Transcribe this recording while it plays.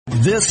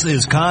This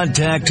is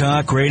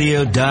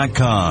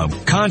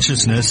ContactTalkRadio.com.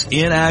 Consciousness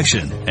in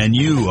action. And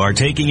you are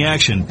taking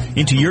action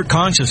into your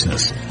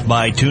consciousness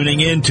by tuning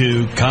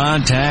into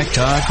Contact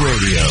Talk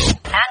Radio.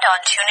 And on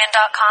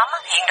TuneIn.com,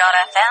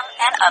 Hing.fm,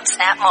 and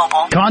UpSnap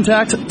Mobile.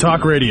 Contact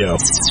Talk Radio.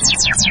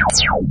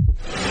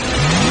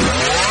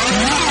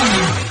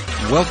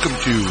 Welcome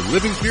to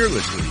Living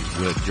Fearlessly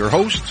with your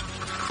host,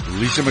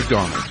 Lisa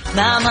McDonald.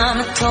 My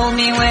mama told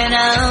me when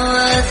I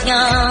was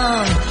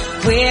young,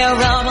 we're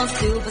all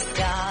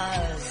superstars.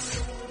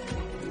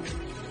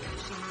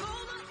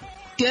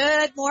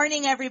 Good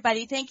morning,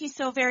 everybody. Thank you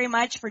so very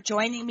much for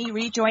rejoining me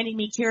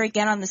here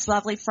again on this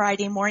lovely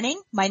Friday morning.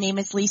 My name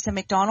is Lisa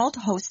McDonald,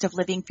 host of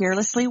Living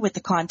Fearlessly with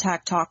the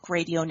Contact Talk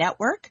Radio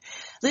Network.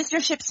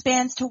 Listenership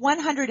spans to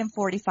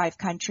 145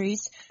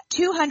 countries,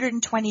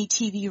 220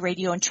 TV,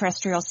 radio, and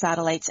terrestrial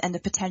satellites, and the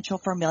potential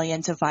for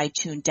millions of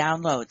iTunes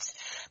downloads.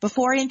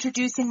 Before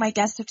introducing my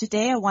guest of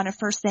today, I want to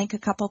first thank a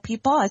couple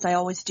people, as I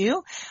always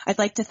do. I'd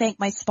like to thank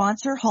my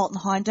sponsor, Halton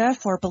Honda,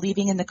 for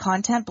believing in the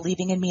content,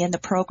 believing in me and the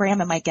program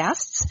and my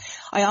guests.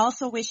 I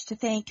also wish to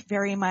thank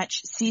very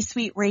much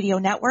C-Suite Radio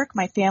Network,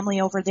 my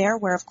family over there,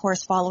 where, of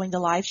course, following the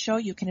live show,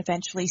 you can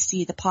eventually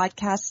see the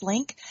podcast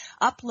link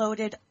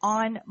uploaded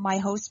on my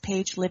host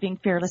page, Living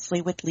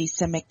Fearlessly with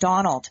Lisa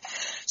McDonald.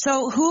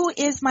 So who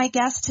is my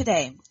guest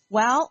today?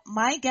 Well,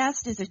 my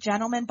guest is a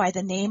gentleman by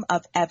the name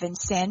of Evan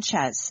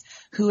Sanchez.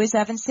 Who is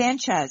Evan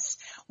Sanchez?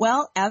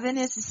 Well, Evan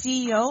is the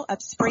CEO of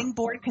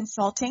Springboard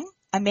Consulting,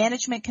 a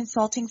management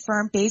consulting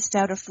firm based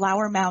out of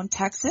Flower Mound,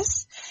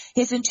 Texas.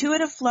 His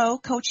intuitive flow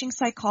coaching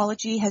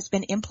psychology has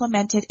been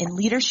implemented in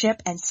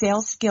leadership and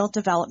sales skill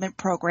development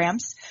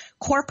programs,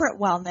 corporate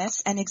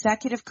wellness, and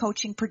executive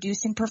coaching,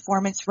 producing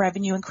performance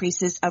revenue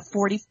increases of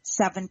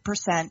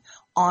 47%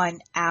 on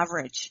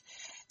average.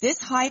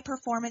 This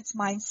high-performance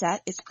mindset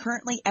is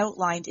currently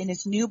outlined in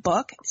his new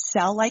book,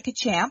 Sell Like a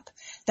Champ,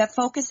 that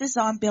focuses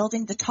on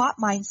building the top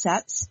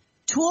mindsets,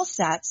 tool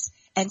sets,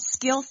 and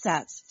skill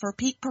sets for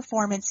peak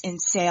performance in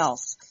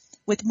sales.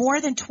 With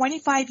more than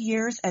 25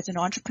 years as an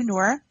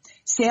entrepreneur,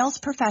 sales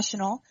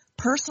professional,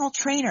 personal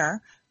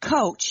trainer,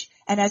 coach,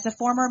 and as a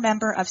former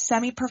member of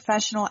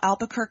semi-professional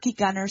Albuquerque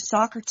Gunners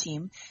soccer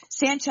team,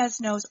 Sanchez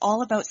knows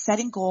all about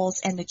setting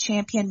goals and the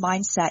champion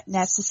mindset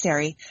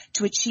necessary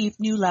to achieve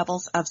new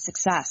levels of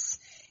success.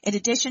 In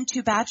addition to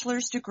a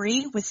bachelor's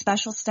degree with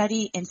special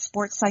study in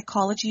sports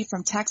psychology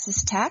from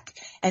Texas Tech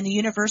and the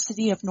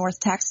University of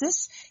North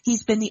Texas,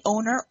 he's been the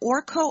owner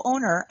or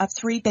co-owner of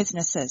 3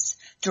 businesses,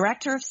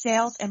 director of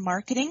sales and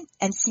marketing,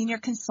 and senior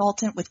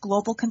consultant with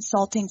global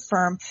consulting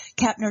firm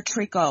Kepner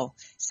Tricot,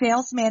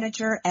 sales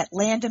manager at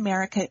Land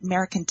America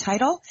American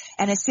Title,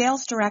 and a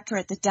sales director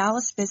at the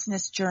Dallas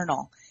Business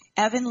Journal.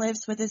 Evan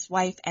lives with his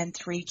wife and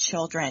 3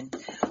 children.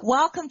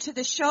 Welcome to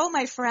the show,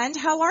 my friend.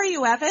 How are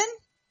you, Evan?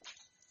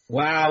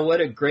 Wow,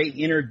 what a great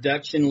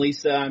introduction,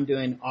 Lisa. I'm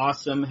doing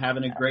awesome,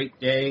 having a great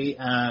day,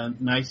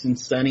 nice and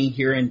sunny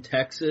here in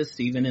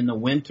Texas, even in the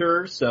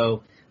winter.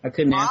 So I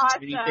couldn't ask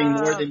for anything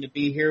more than to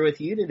be here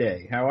with you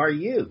today. How are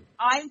you?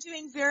 I'm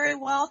doing very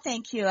well,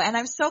 thank you. And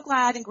I'm so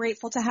glad and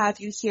grateful to have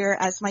you here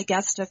as my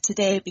guest of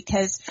today,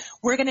 because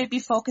we're going to be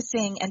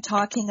focusing and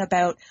talking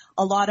about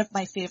a lot of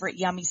my favorite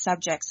yummy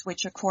subjects,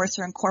 which of course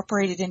are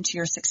incorporated into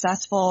your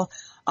successful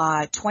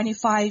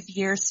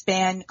 25-year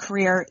span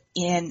career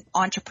in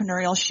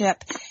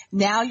entrepreneurship.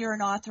 Now you're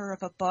an author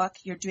of a book.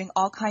 You're doing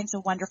all kinds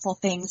of wonderful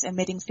things,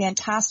 emitting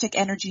fantastic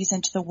energies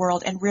into the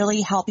world and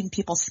really helping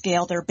people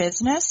scale their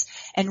business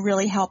and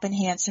really help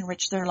enhance,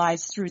 enrich their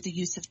lives through the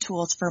use of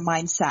tools for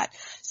mindset.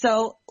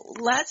 So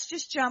let's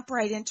just jump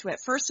right into it.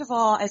 First of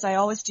all, as I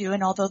always do,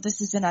 and although this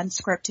is an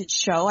unscripted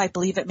show, I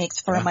believe it makes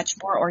for a much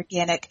more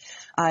organic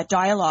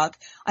dialogue.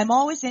 I'm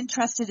always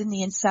interested in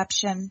the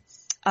inception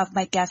of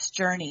my guest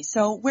journey.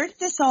 So where did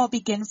this all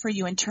begin for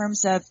you in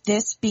terms of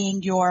this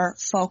being your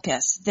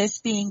focus, this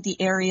being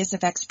the areas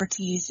of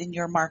expertise in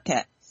your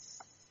market?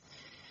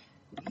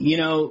 You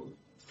know,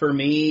 for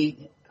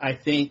me, I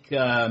think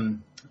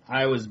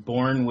I was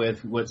born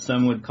with what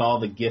some would call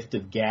the gift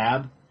of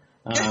gab.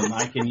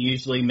 I can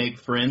usually make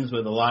friends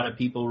with a lot of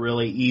people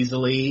really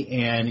easily.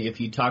 And if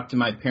you talk to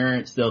my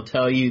parents, they'll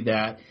tell you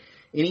that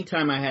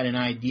anytime I had an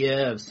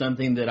idea of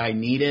something that I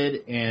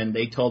needed and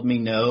they told me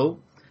no,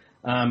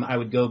 I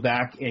would go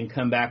back and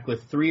come back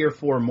with 3 or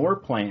 4 more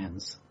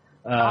plans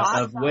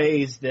of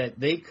ways that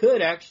they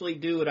could actually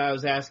do what I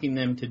was asking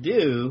them to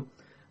do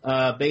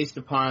based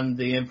upon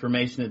the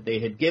information that they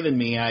had given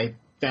me. I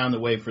found a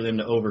way for them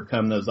to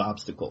overcome those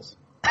obstacles.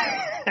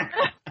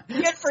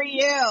 Good for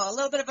you. A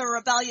little bit of a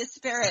rebellious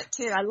spirit,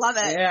 too. I love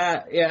it.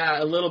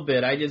 Yeah, a little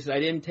bit. I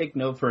didn't take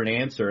no for an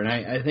answer. And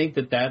I think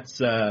that's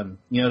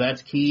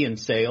that's key in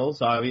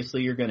sales.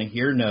 Obviously, you're going to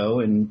hear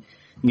no, and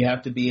you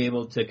have to be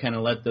able to kind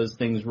of let those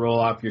things roll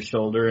off your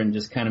shoulder and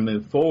just kind of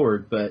move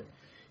forward. But,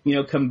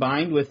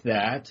 combined with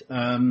that,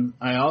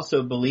 I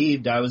also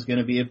believed I was going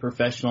to be a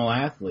professional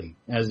athlete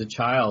as a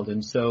child.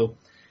 And so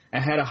I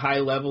had a high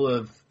level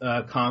of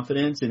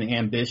confidence and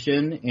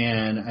ambition,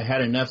 and I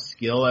had enough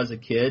skill as a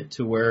kid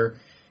to where,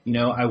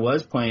 I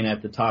was playing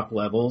at the top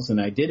levels, and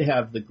I did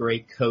have the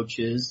great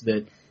coaches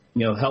that,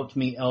 helped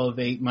me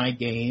elevate my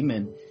game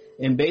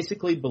and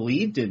basically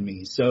believed in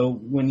me. So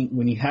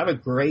when you have a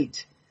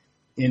great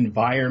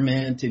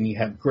environment and you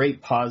have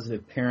great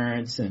positive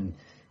parents and,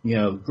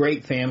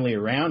 great family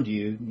around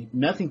you,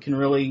 nothing can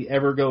really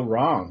ever go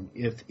wrong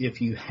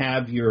if you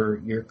have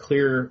your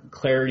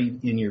clarity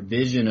in your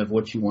vision of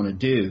what you want to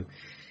do.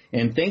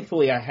 And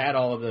thankfully I had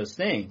all of those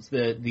things.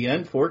 The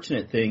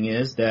unfortunate thing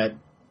is that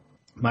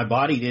my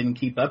body didn't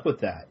keep up with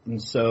that. And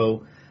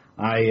so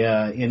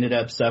I ended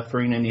up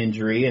suffering an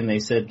injury, and they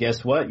said,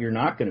 guess what? You're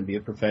not going to be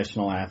a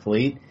professional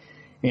athlete.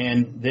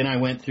 And then I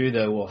went through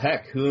well,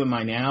 heck, who am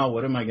I now?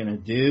 What am I going to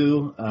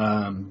do?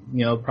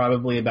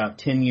 Probably about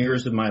 10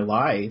 years of my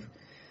life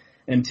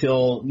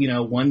until,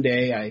 one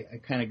day I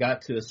kind of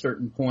got to a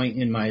certain point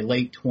in my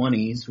late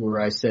 20s where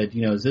I said,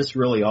 is this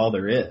really all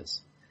there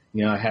is?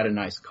 I had a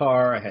nice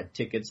car. I had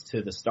tickets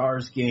to the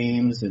Stars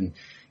games and,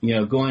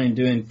 going and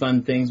doing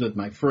fun things with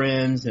my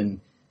friends,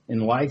 and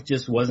life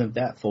just wasn't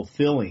that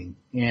fulfilling.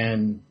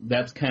 And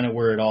that's kind of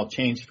where it all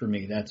changed for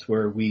me. That's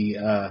where we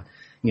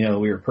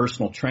were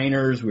personal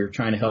trainers. We were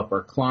trying to help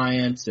our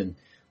clients, and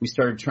we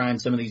started trying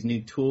some of these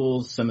new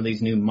tools, some of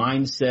these new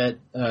mindset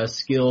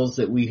skills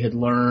that we had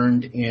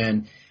learned,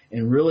 and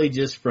really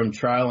just from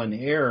trial and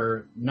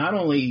error, not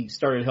only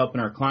started helping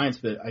our clients,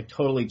 but I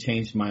totally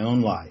changed my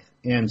own life.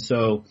 And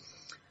so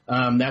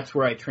that's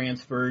where I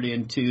transferred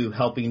into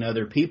helping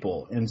other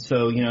people. And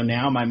so,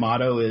 now my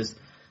motto is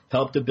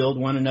help to build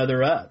one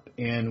another up.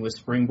 And with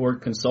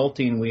Springboard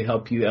Consulting, we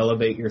help you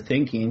elevate your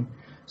thinking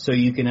so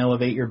you can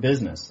elevate your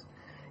business.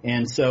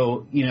 And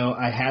so,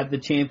 I had the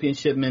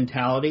championship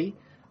mentality.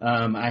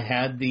 I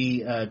had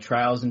the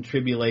trials and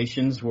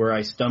tribulations where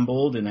I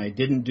stumbled and I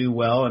didn't do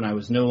well and I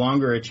was no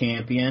longer a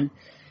champion.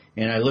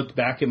 And I looked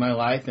back at my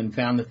life and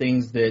found the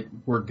things that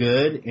were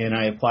good, and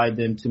I applied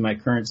them to my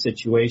current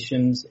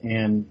situations,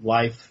 and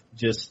life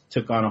just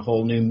took on a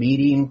whole new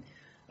meaning,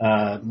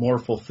 more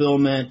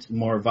fulfillment,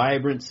 more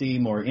vibrancy,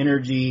 more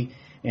energy.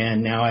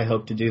 And now I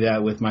hope to do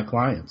that with my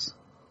clients.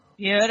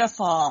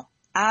 Beautiful.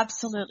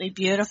 Absolutely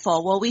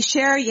beautiful. Well,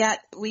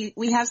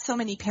 we have so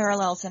many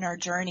parallels in our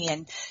journey,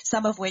 and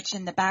some of which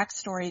in the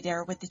backstory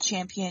there with the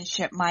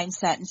championship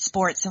mindset in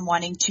sports and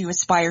wanting to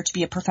aspire to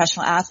be a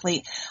professional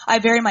athlete. I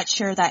very much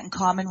share that in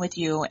common with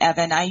you,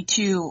 Evan. I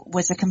too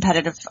was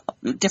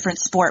a different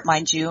sport,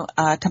 mind you,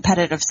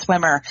 competitive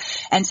swimmer.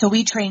 And so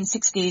we trained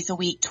 6 days a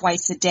week,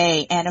 twice a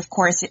day. And of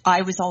course,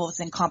 I was always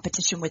in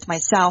competition with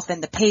myself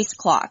and the pace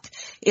clock.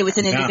 It was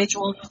an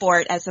individual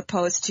sport as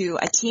opposed to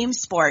a team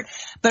sport.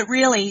 But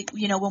really,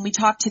 when we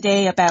talk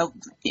today about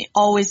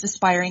always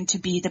aspiring to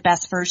be the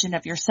best version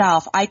of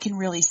yourself, I can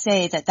really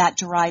say that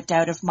derived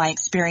out of my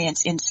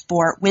experience in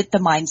sport with the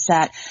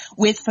mindset,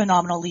 with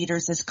phenomenal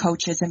leaders as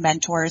coaches and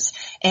mentors,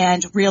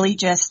 and really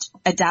just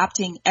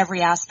adapting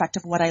every aspect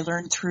of what I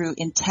learned through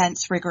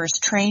intense, rigorous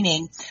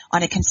training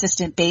on a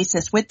consistent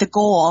basis with the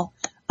goal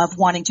of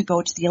wanting to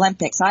go to the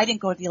Olympics. I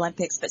didn't go to the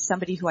Olympics, but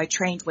somebody who I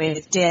trained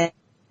with did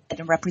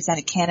and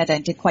represented Canada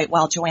and did quite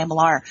well, Joanne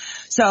Millar.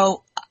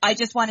 So I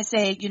just want to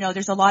say,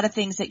 there's a lot of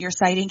things that you're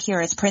citing here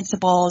as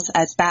principles,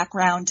 as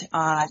background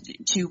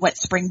to what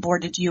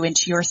springboarded you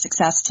into your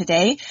success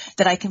today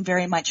that I can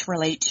very much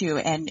relate to,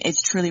 and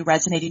it's truly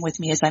resonating with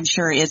me, as I'm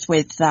sure is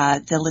with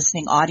the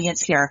listening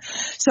audience here.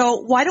 So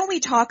why don't we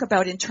talk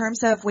about, in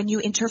terms of when you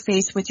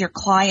interface with your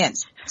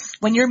clients,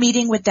 when you're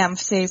meeting with them,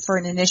 say, for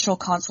an initial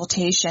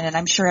consultation, and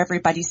I'm sure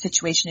everybody's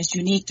situation is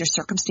unique, their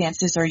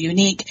circumstances are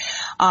unique,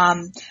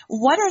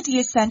 what are the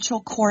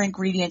essential core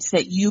ingredients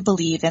that you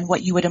believe and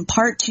what you would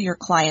impart to your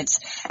clients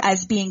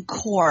as being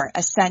core,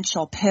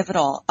 essential,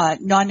 pivotal,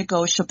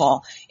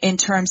 non-negotiable in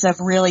terms of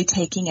really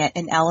taking it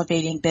and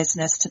elevating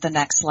business to the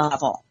next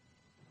level?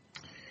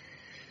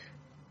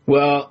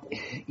 Well,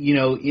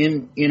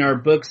 in our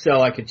book, Sell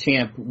Like a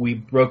Champ, we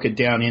broke it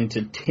down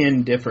into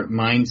 10 different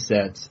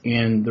mindsets.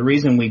 And the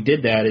reason we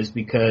did that is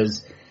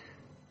because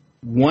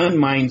one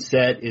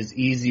mindset is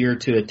easier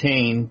to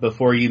attain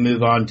before you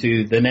move on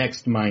to the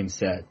next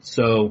mindset.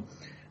 So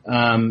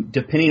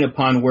depending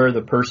upon where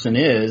the person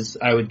is,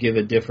 I would give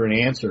a different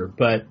answer.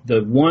 But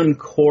the one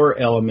core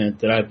element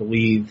that I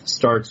believe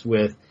starts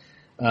with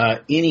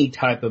any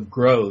type of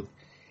growth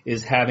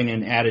is having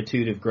an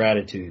attitude of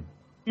gratitude.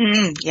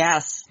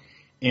 Yes.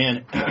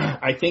 And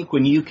I think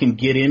when you can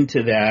get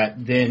into that,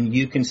 then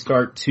you can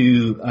start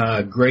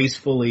to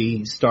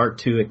gracefully start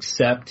to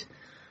accept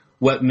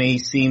what may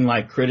seem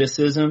like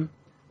criticism,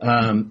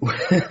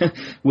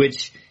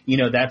 which,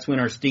 that's when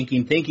our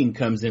stinking thinking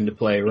comes into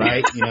play,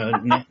 right?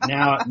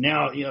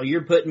 Now,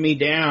 you're putting me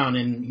down,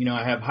 and,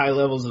 I have high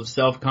levels of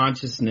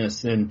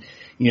self-consciousness, and,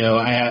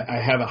 I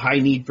have a high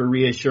need for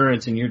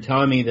reassurance, and you're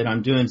telling me that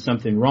I'm doing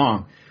something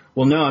wrong.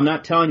 Well, no, I'm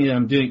not telling you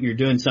that you're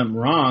doing something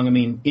wrong. I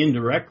mean,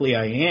 indirectly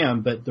I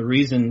am, but the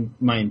reason,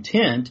 my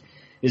intent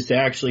is to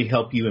actually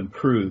help you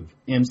improve.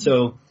 And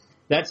so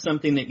that's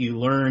something that you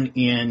learn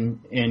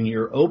and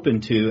you're open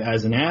to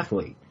as an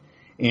athlete,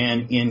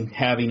 and in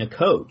having a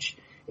coach,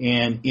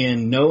 and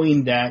in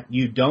knowing that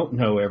you don't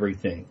know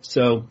everything.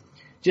 So,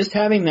 just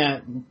having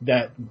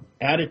that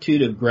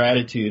attitude of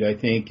gratitude, I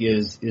think,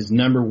 is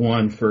number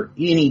one for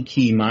any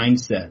key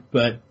mindset.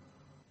 But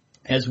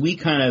as we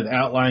kind of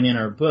outline in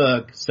our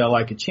book, Sell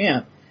Like a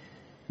Champ,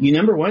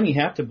 number one, you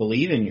have to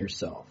believe in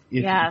yourself.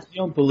 If you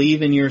don't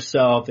believe in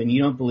yourself and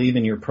you don't believe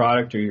in your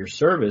product or your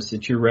service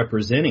that you're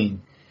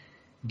representing,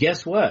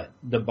 guess what?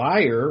 The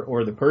buyer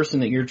or the person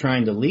that you're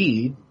trying to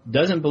lead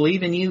doesn't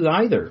believe in you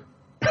either.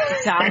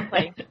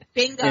 Exactly.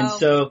 Bingo. And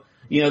so,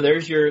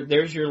 there's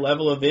your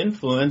level of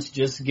influence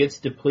just gets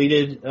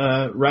depleted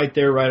right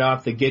there, right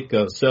off the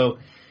get-go. So,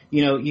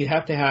 you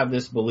have to have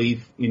this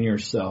belief in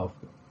yourself.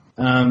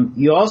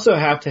 You also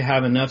have to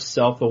have enough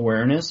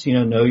self-awareness,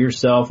 know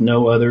yourself,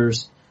 know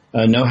others,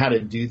 know how to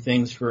do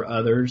things for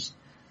others.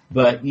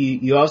 But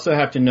you also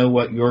have to know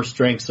what your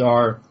strengths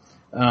are.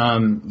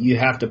 You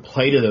have to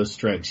play to those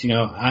strengths.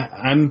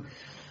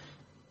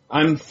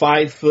 I'm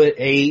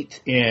 5'8",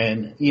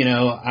 and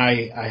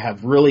I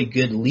have really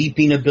good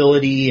leaping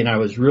ability, and I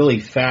was really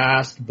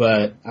fast,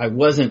 but I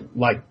wasn't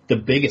like the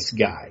biggest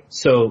guy.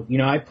 So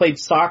I played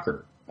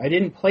soccer. I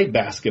didn't play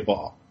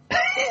basketball.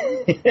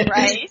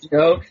 Right.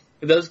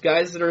 Those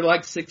guys that are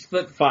like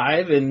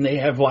 6'5" and they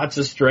have lots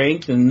of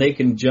strength and they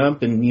can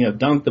jump and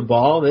dunk the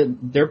ball, that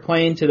they're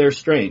playing to their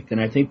strength.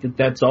 And I think that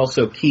that's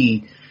also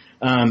key,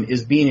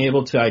 is being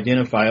able to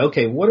identify,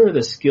 okay, what are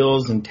the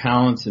skills and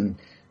talents and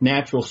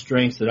natural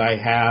strengths that I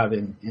have,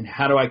 and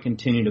how do I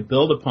continue to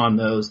build upon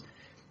those,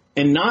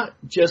 and not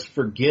just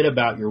forget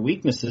about your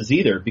weaknesses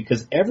either,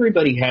 because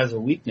everybody has a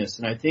weakness.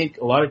 And I think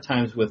a lot of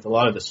times with a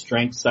lot of the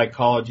strength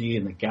psychology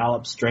and the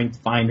Gallup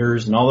strength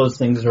finders and all those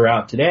things that are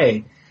out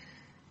today,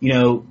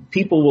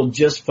 people will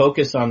just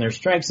focus on their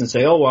strengths and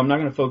say, oh, well, I'm not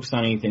going to focus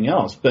on anything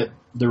else. But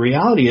the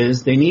reality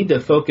is they need to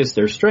focus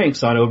their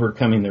strengths on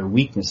overcoming their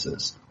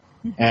weaknesses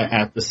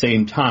at the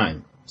same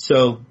time.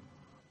 So,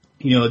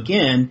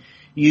 again,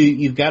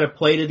 you've got to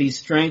play to these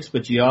strengths,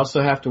 but you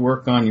also have to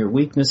work on your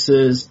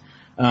weaknesses.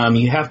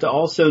 You have to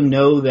also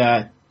know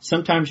that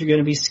sometimes you're going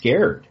to be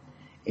scared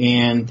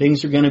and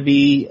things are going to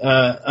be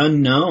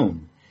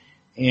unknown.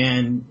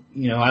 And,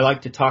 I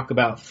like to talk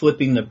about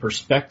flipping the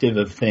perspective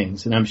of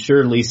things. And I'm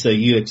sure, Lisa,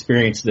 you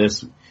experienced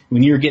this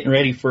when you were getting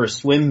ready for a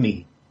swim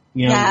meet.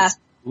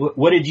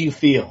 What did you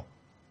feel?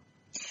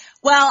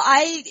 Well,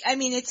 I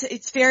mean,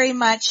 it's very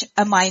much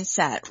a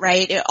mindset,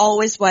 right? It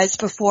always was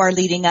before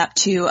leading up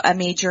to a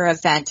major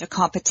event, a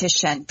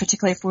competition,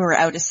 particularly if we were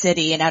out of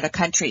city and out of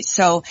country.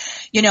 So,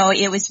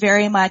 it was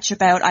very much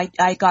about,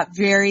 I got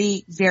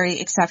very, very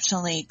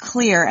exceptionally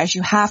clear, as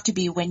you have to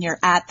be when you're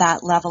at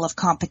that level of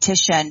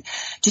competition,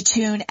 to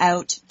tune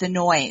out the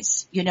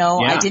noise.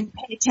 I didn't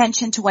pay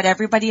attention to what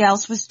everybody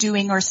else was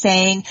doing or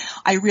saying.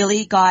 I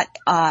really got,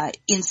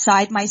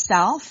 inside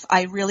myself.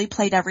 I really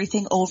played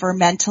everything over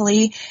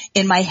mentally.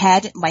 In my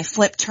head, my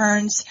flip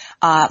turns,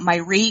 my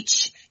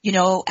reach,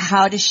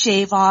 how to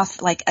shave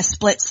off like a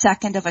split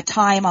second of a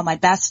time on my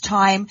best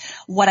time,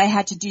 what I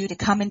had to do to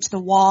come into the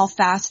wall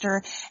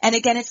faster. And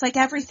again, it's like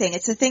everything.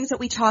 It's the things that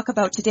we talk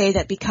about today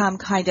that become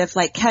kind of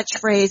like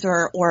catchphrase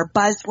or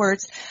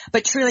buzzwords.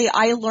 But truly,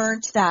 I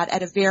learned that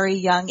at a very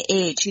young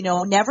age.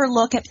 Never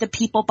look at the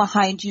people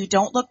behind you.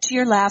 Don't look to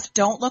your left.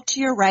 Don't look to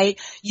your right.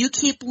 You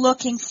keep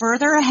looking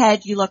further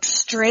ahead. You look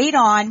straight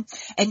on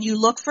and you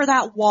look for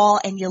that wall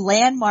and you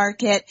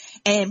landmark it,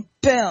 and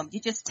boom, you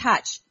just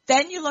touch.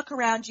 Then you look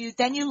around you,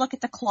 then you look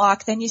at the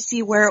clock, then you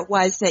see where it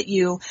was that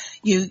you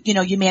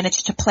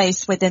managed to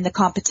place within the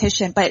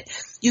competition. But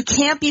you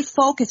can't be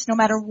focused no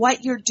matter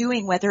what you're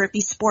doing, whether it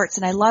be sports.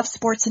 And I love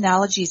sports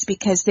analogies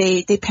because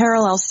they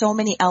parallel so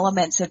many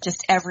elements of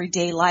just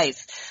everyday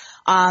life.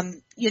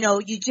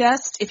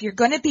 If you're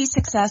going to be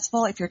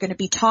successful, if you're going to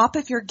be top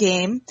of your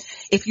game,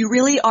 if you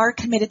really are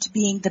committed to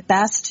being the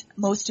best,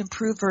 most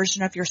improved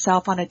version of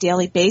yourself on a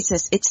daily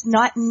basis, it's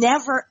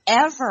never,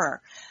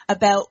 ever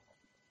about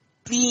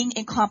being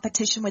in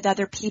competition with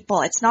other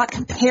people. It's not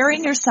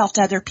comparing yourself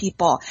to other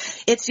people.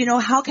 It's,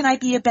 how can I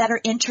be a better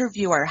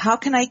interviewer? How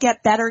can I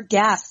get better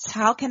guests?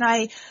 How can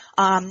I,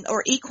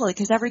 or equally,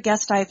 because every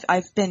guest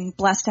I've been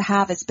blessed to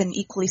have has been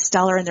equally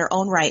stellar in their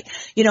own right.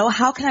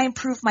 How can I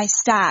improve my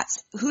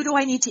stats? Who do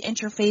I need to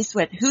interface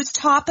with? Who's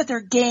top of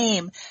their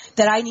game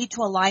that I need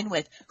to align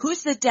with?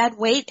 Who's the dead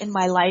weight in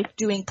my life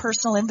doing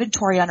personal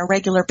inventory on a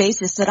regular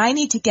basis that I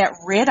need to get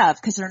rid of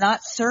because they're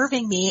not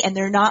serving me and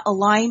they're not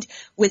aligned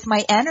with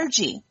my energy?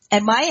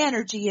 And my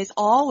energy is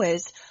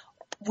always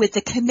with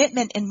the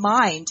commitment in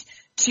mind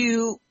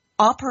to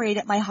operate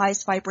at my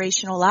highest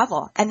vibrational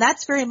level. And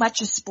that's very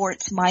much a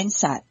sports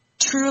mindset.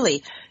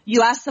 Truly.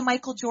 You ask the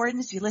Michael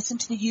Jordans, you listen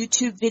to the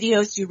YouTube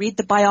videos, you read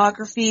the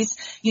biographies,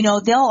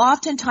 they'll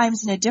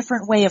oftentimes, in a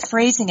different way of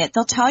phrasing it,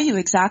 they'll tell you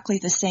exactly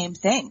the same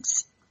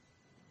things.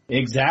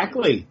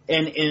 Exactly.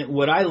 And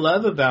what I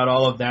love about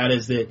all of that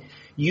is that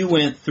you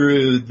went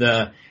through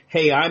the,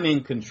 hey, I'm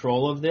in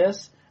control of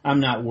this. I'm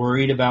not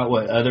worried about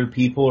what other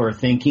people are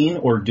thinking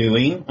or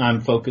doing. I'm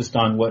focused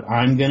on what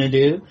I'm going to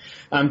do.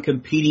 I'm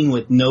competing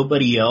with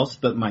nobody else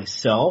but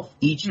myself.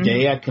 Each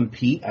day I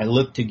compete. I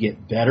look to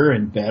get better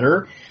and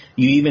better.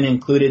 You even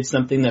included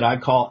something that I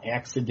call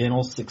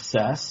accidental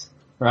success.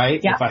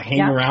 right? Yeah. If I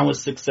hang around with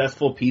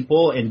successful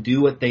people and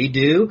do what they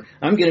do,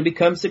 I'm going to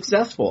become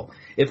successful.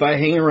 If I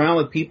hang around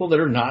with people that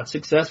are not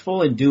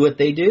successful and do what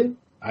they do,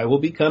 I will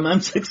become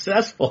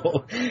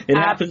unsuccessful. It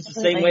happens the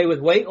same way with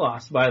weight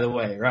loss, by the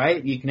way,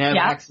 right? You can have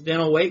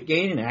accidental weight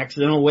gain and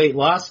accidental weight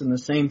loss and the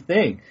same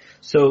thing.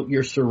 So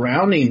your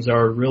surroundings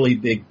are a really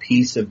big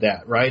piece of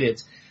that,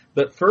 right?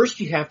 But first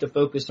you have to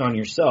focus on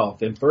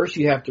yourself, and first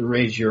you have to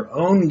raise your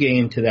own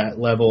game to that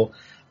level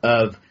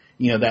of,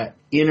 that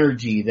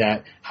energy,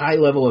 that high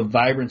level of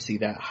vibrancy,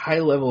 that high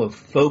level of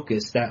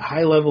focus, that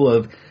high level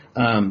of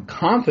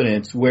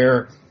confidence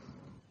where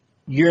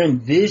you're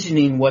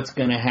envisioning what's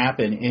going to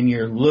happen and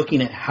you're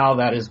looking at how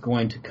that is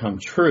going to come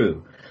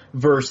true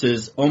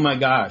versus, oh my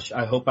gosh,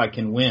 I hope I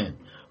can win.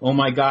 Oh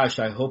my gosh,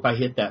 I hope I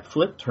hit that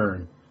flip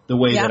turn the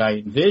way that I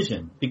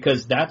envision,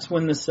 because that's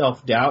when the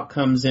self-doubt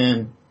comes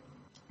in.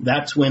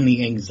 That's when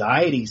the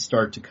anxieties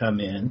start to come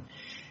in.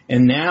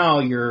 And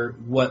now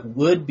what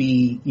would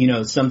be,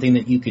 something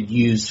that you could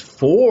use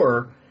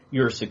for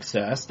your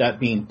success, that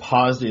being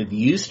positive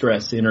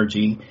eustress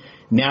energy,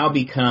 now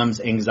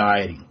becomes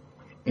anxiety.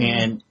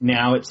 And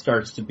now it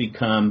starts to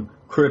become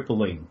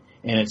crippling,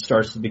 and it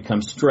starts to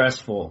become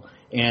stressful,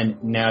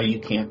 and now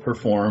you can't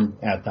perform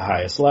at the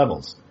highest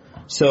levels.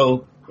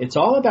 So it's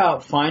all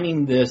about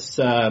finding this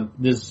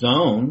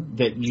zone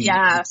that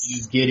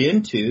you get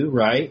into,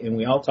 right? And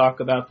we all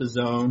talk about the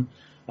zone.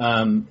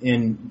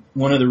 And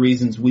one of the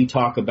reasons we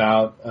talk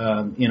about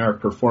in our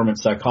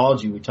performance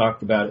psychology, we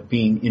talked about it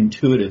being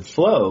intuitive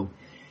flow,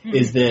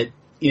 is that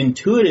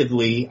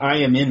intuitively I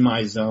am in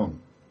my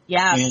zone.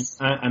 Yes.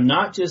 And I'm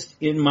not just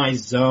in my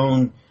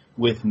zone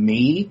with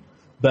me,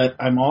 but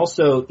I'm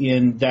also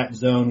in that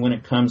zone when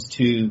it comes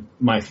to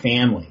my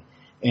family.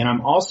 And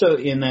I'm also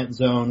in that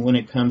zone when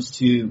it comes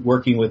to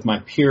working with my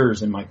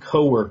peers and my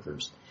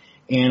coworkers.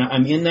 And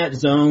I'm in that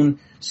zone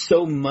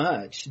so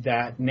much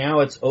that now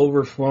it's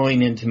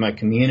overflowing into my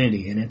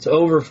community, and it's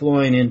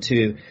overflowing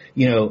into,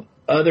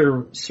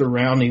 other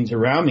surroundings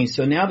around me.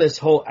 So now this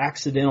whole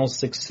accidental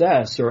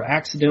success or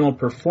accidental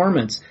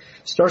performance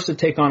starts to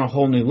take on a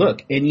whole new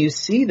look. And you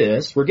see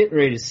this, we're getting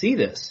ready to see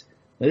this.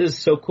 This is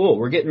so cool.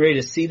 We're getting ready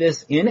to see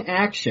this in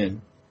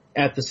action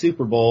at the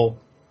Super Bowl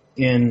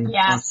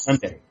on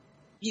Sunday.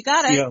 You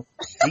got it.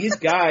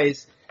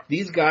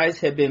 These guys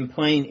have been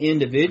playing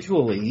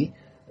individually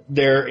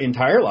their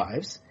entire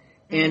lives,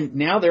 and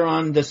now they're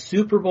on the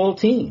Super Bowl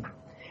team,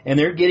 and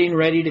they're getting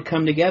ready to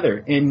come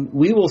together. And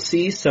we will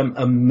see some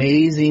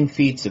amazing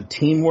feats of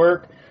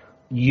teamwork,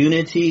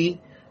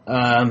 unity,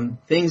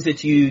 things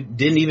that you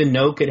didn't even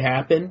know could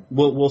happen.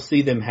 We'll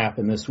see them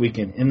happen this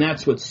weekend. And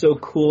that's what's so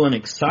cool and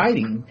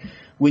exciting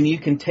when you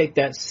can take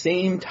that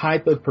same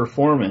type of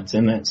performance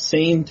and that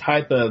same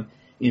type of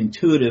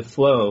intuitive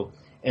flow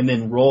and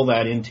then roll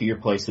that into your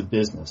place of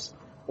business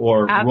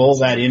or roll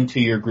that into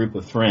your group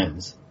of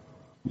friends.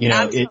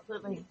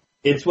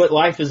 It's what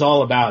life is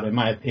all about, in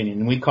my opinion.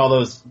 And we call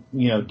those,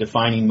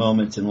 defining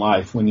moments in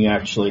life when you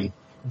actually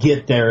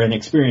get there and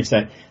experience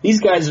that.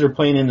 These guys that are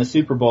playing in the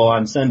Super Bowl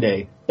on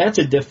Sunday, that's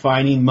a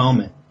defining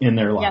moment in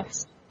their life.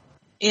 Yes,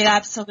 it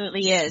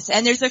absolutely is.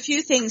 And there's a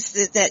few things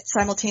that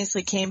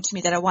simultaneously came to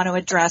me that I want to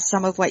address.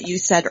 Some of what you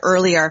said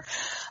earlier,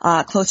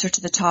 closer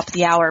to the top of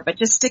the hour, but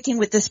just sticking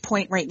with this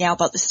point right now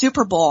about the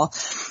Super Bowl,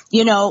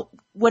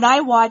 when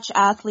I watch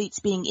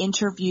athletes being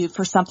interviewed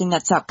for something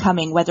that's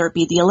upcoming, whether it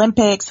be the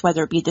Olympics,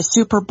 whether it be the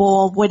Super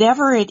Bowl,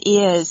 whatever it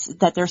is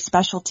that their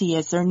specialty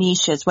is, their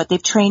niche is, what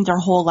they've trained their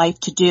whole life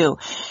to do,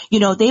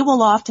 they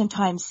will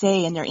oftentimes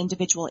say in their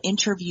individual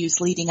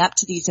interviews leading up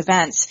to these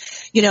events,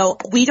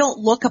 we don't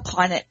look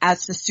upon it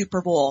as the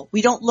Super Bowl.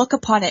 We don't look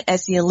upon it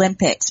as the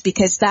Olympics,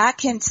 because that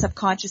can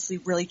subconsciously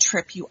really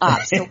trip you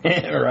up. So,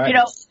 right.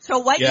 So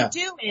what you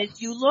do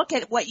is you look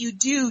at what you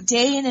do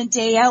day in and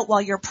day out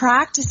while you're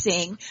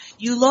practicing.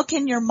 You look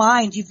in your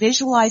mind, you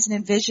visualize and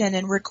envision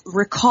and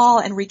recall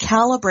and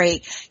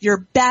recalibrate your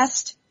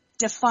best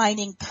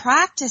defining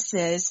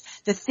practices,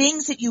 the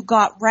things that you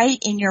got right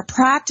in your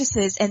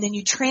practices, and then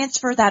you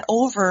transfer that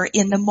over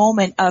in the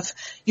moment of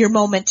your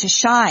moment to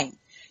shine.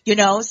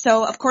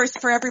 So of course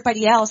for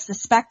everybody else, the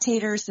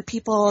spectators, the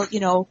people,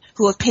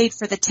 who have paid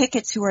for the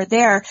tickets who are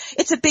there,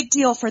 it's a big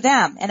deal for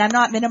them. And I'm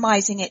not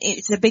minimizing it.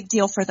 It's a big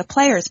deal for the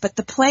players, but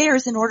the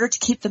players, in order to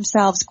keep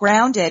themselves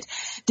grounded,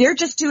 they're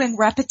just doing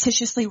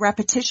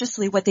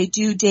repetitiously what they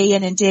do day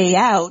in and day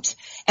out.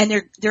 And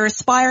they're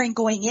aspiring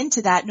going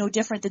into that no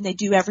different than they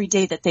do every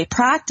day that they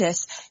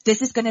practice.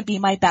 This is going to be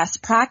my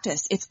best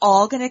practice. It's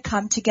all going to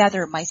come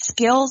together. My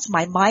skills,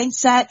 my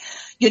mindset,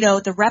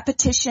 the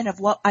repetition of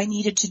what I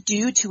needed to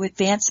do to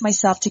advance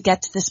myself to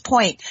get to this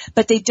point.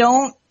 But they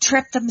don't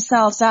trip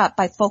themselves up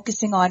by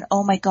focusing on,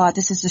 oh my God,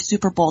 this is the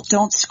Super Bowl.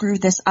 Don't screw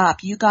this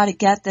up. You got to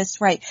get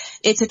this right.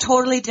 It's a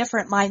totally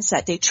different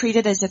mindset. They treat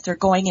it as if they're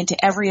going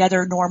into every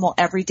other normal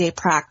everyday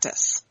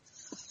practice.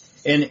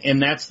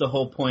 And that's the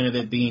whole point of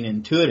it being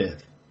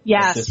intuitive.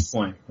 Yes. At this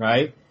point,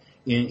 right?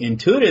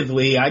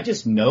 Intuitively, I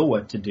just know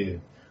what to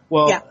do.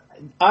 Well,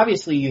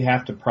 obviously you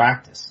have to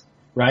practice,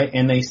 right?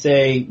 And they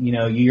say,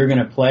 you're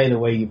going to play the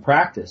way you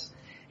practice.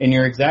 And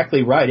you're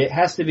exactly right. It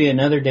has to be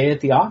another day at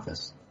the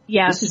office.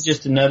 Yes. This is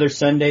just another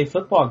Sunday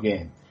football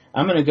game.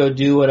 I'm going to go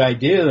do what I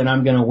do, and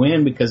I'm going to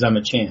win because I'm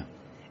a champ.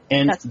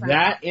 And That's right.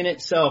 that in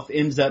itself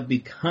ends up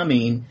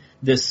becoming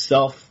this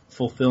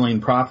self-fulfilling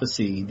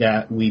prophecy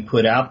that we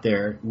put out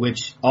there,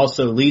 which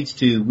also leads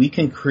to we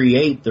can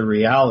create the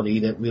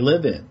reality that we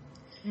live in.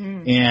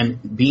 And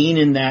being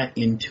in that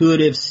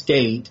intuitive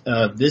state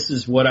of this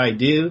is what I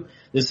do,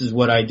 this is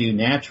what I do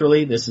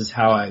naturally, this is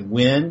how I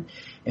win,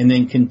 and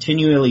then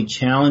continually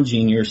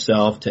challenging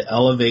yourself to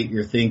elevate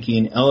your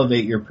thinking,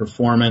 elevate your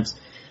performance,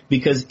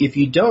 because if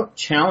you don't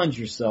challenge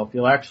yourself,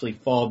 you'll actually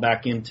fall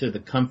back into the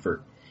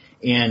comfort.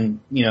 And,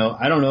 you know,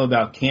 I don't know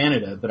about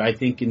Canada, but I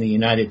think in the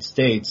United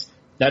States,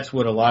 that's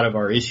what a lot of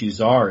our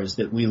issues are, is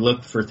that we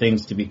look for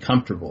things to be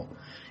comfortable.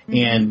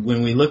 And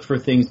when we look for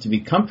things to be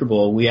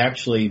comfortable, we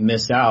actually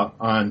miss out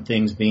on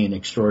things being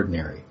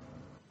extraordinary.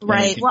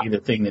 Right. And it could be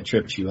the thing that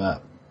trips you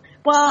up.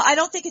 Well, I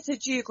don't think it's a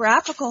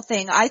geographical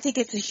thing. I think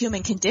it's a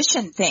human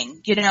condition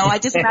thing. You know,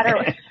 it doesn't matter,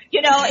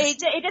 you know, it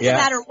doesn't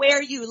matter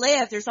where you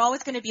live. There's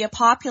always going to be a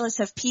populace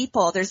of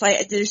people. There's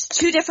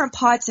two different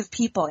pods of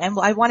people. And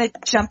I want to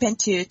jump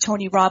into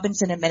Tony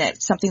Robbins in a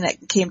minute, something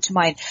that came to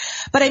mind.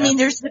 But I mean,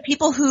 there's the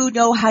people who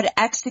know how to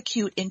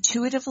execute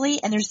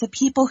intuitively, and there's the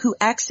people who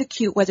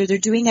execute, whether they're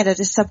doing it at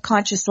a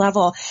subconscious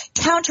level,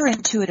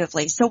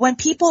 counterintuitively. So when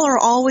people are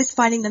always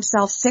finding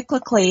themselves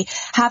cyclically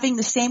having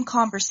the same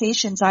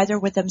conversations, either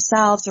with themselves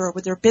or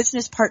with their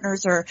business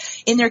partners or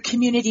in their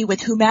community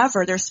with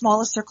whomever, their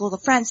smallest circle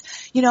of friends,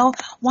 you know,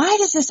 why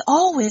does this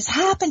always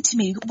happen to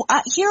me?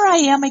 Here I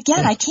am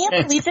again. I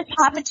can't believe this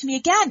happened to me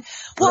again.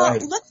 Well,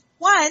 look,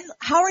 one,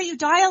 how are you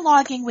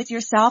dialoguing with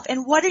yourself,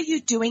 and what are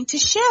you doing to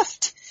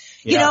shift?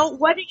 You know,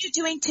 what are you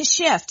doing to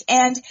shift?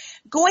 And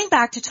going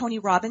back to Tony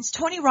Robbins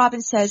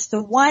says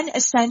the one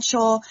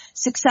essential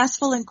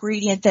successful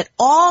ingredient that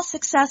all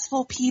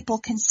successful people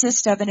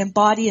consist of and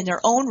embody in their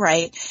own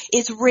right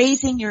is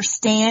raising your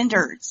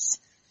standards.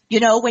 You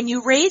know, when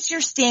you raise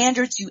your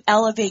standards, you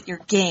elevate your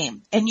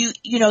game. And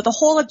you know, the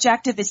whole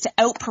objective is to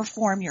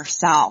outperform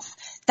yourself.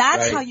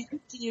 That's how you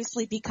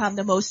continuously become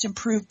the most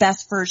improved,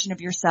 best version of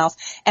yourself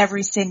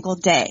every single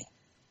day.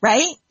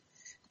 Right?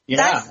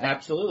 Yeah,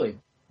 absolutely.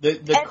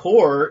 The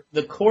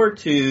core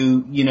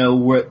to, you know,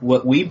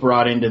 what we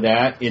brought into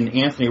that in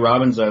Anthony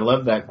Robbins, I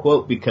love that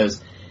quote,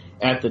 because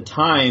at the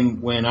time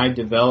when I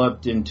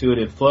developed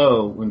Intuitive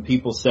Flow, when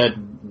people said,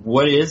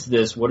 what is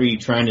this? What are you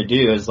trying to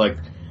do? It's like,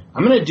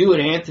 I'm going to do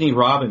what Anthony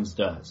Robbins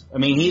does. I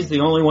mean, he's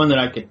the only one that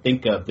I could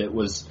think of that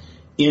was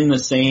in the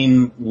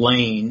same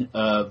lane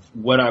of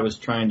what I was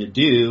trying to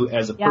do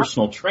as a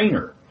personal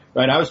trainer,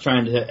 right? I was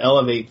trying to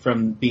elevate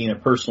from being a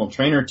personal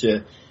trainer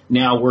to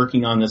now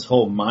working on this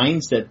whole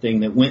mindset thing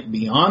that went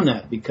beyond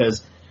that,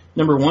 because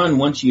number one,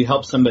 once you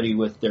help somebody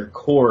with their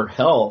core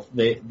health,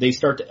 they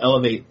start to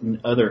elevate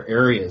in other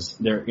areas.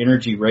 Their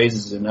energy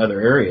raises in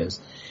other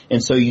areas.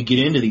 And so you get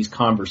into these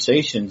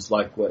conversations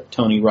like what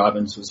Tony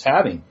Robbins was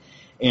having.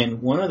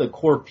 And one of the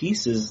core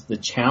pieces, the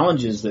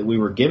challenges that we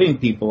were giving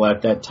people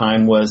at that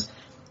time was,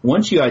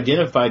 once you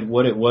identified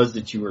what it was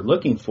that you were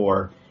looking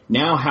for,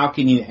 now how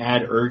can you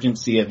add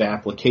urgency of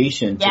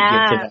application to get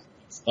to that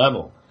next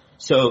level?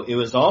 So it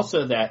was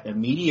also that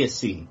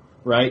immediacy,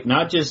 right?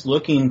 Not just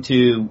looking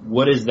to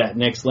what is that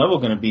next level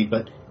going to be,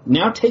 but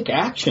now take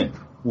action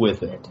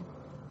with it.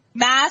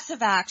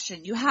 Massive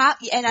action. You have,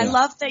 and I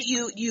love that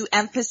you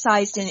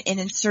emphasized and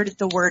inserted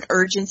the word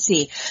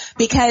urgency,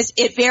 because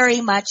it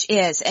very much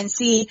is. And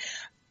see,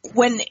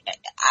 when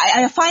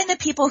I find that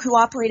people who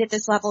operate at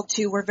this level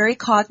too, we're very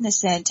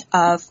cognizant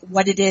of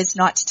what it is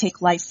not to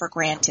take life for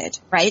granted,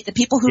 right? The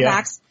people who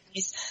maximize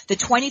the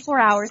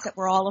 24 hours that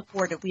we're all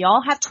afforded. We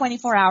all have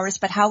 24 hours,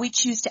 but how we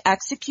choose to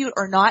execute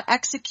or not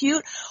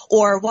execute,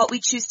 or what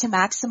we choose to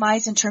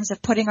maximize in terms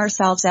of putting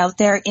ourselves out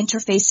there,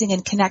 interfacing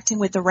and connecting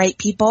with the right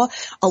people,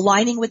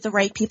 aligning with the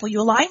right people.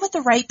 You align with the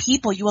right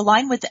people. You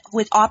align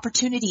with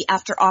opportunity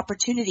after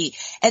opportunity.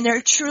 And there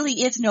truly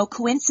is no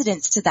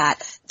coincidence to that.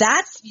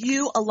 That's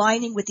you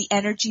aligning with the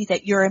energy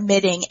that you're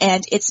emitting,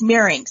 and it's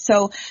mirroring.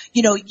 So,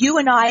 you know, you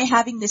and I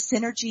having this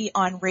synergy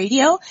on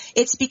radio,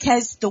 it's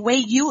because the way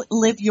you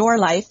live your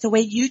life, the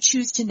way you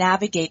choose to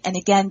navigate, and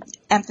again,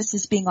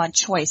 emphasis being on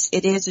choice.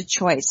 It is a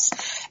choice.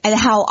 And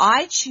how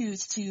I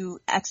choose to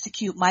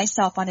execute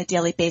myself on a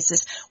daily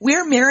basis,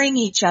 we're mirroring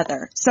each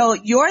other. So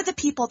you're the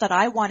people that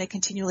I want to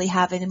continually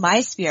have in my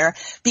sphere,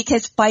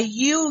 because by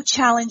you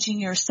challenging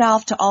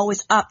yourself to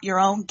always up your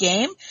own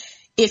game,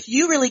 if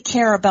you really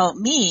care about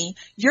me,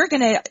 you're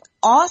going to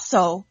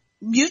also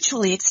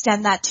mutually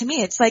extend that to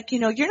me. It's like, you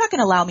know, you're not going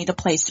to allow me to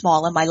play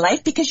small in my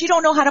life because you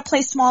don't know how to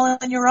play small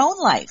in your own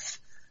life.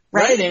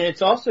 Right, and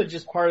it's also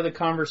just part of the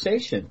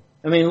conversation.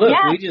 I mean, look,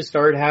 we just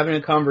started having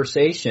a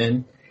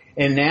conversation,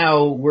 and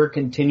now we're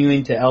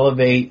continuing to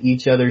elevate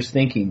each other's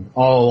thinking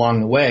all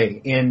along the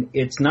way. And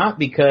it's not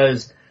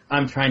because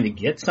I'm trying to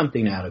get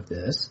something out of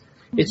this.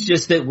 It's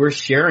just that we're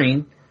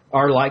sharing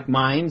our like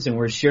minds and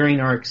we're sharing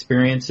our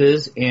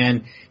experiences.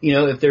 And, you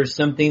know, if there's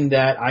something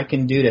that I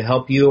can do to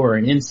help you or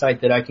an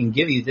insight that I can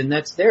give you, then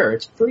that's there.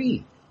 It's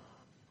free.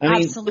 I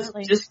mean,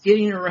 Absolutely. just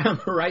getting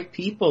around the right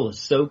people is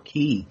so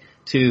key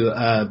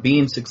to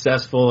being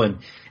successful and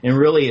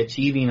really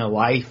achieving a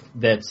life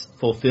that's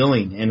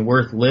fulfilling and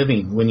worth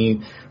living. When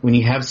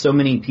you have so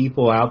many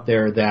people out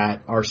there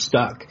that are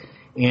stuck,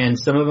 and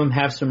some of them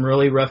have some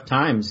really rough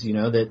times,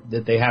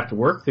 that they have to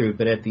work through.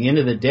 But at the end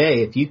of the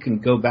day, if you can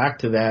go back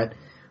to that,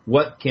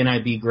 what can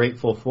I be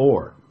grateful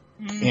for?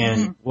 Mm-hmm.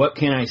 And what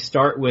can I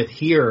start with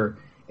here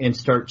and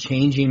start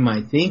changing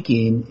my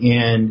thinking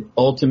and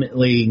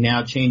ultimately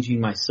now changing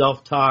my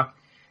self-talk,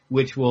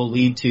 which will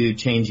lead to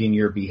changing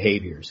your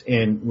behaviors.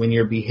 And when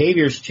your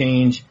behaviors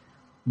change,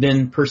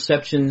 then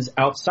perceptions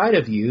outside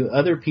of you,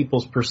 other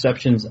people's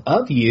perceptions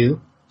of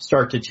you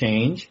start to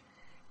change,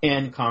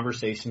 and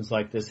conversations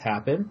like this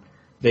happen.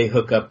 They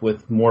hook up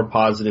with more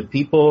positive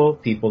people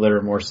that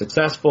are more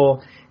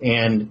successful,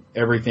 and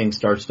everything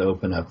starts to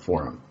open up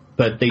for them.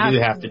 But they do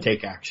have to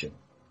take action.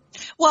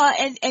 Well,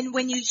 and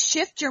when you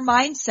shift your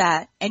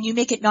mindset and you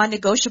make it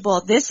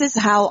non-negotiable, this is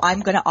how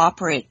I'm going to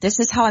operate. This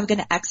is how I'm going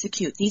to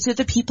execute. These are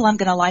the people I'm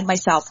going to align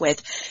myself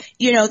with.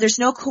 There's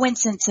no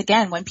coincidence,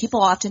 again, when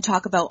people often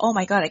talk about, oh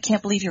my God, I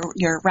can't believe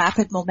your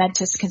rapid,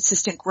 momentous,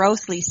 consistent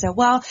growth, Lisa.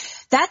 Well,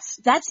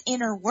 that's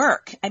inner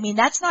work. I mean,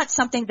 that's not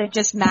something that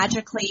just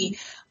magically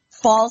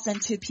falls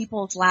into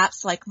people's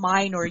laps like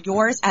mine or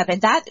yours,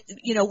 Evan. That,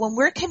 when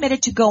we're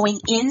committed to going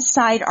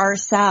inside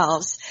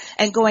ourselves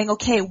and going,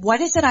 okay,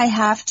 what is it I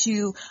have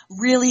to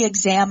really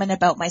examine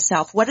about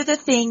myself? What are the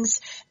things,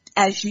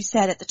 as you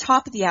said at the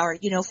top of the hour,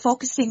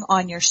 focusing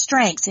on your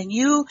strengths? And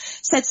you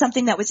said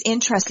something that was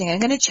interesting. I'm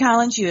going to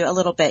challenge you a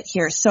little bit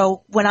here.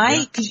 So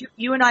because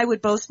you and I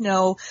would both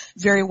know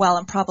very well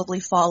and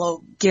probably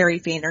follow Gary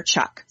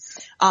Vaynerchuk.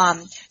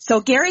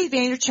 So Gary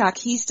Vaynerchuk,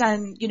 he's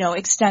done,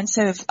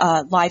 extensive,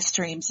 live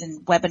streams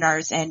and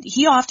webinars, and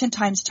he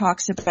oftentimes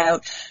talks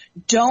about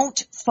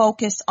don't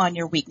focus on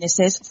your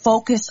weaknesses,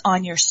 focus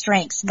on your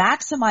strengths,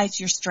 maximize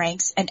your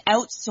strengths and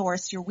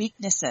outsource your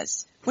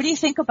weaknesses. What do you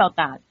think about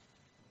that?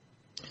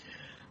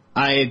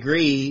 I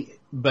agree,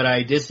 but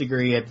I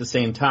disagree at the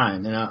same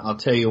time, and I'll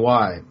tell you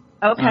why.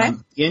 Okay.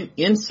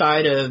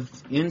 Inside of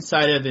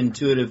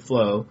Intuitive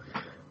Flow,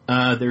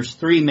 there's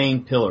three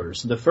main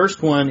pillars. The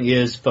first one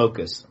is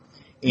focus.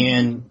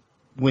 And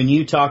when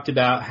you talked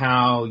about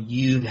how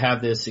you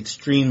have this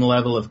extreme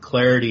level of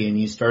clarity and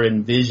you start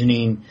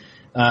envisioning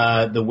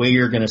the way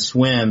you're going to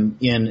swim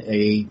in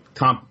a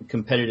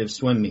competitive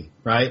swim meet,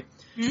 right?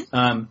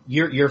 Mm-hmm.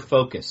 You're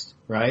focused,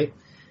 right?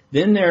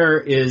 Then there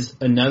is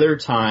another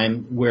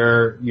time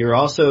where you're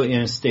also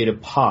in a state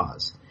of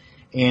pause.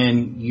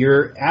 And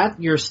you're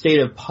at your state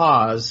of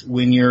pause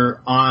when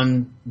you're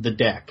on the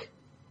deck.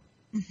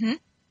 Mm-hmm.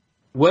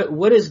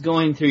 What is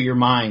going through your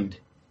mind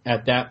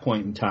at that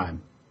point in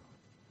time?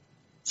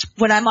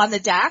 When I'm on the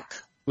deck?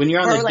 When you're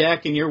on the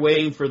deck and you're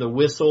waiting for the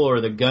whistle or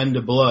the gun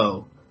to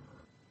blow,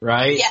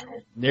 right? Yeah.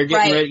 They're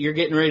getting ready, you're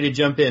getting ready to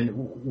jump in.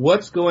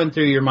 What's going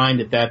through your mind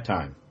at that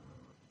time?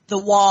 The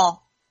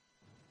wall.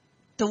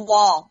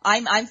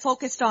 I'm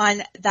focused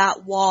on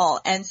that wall.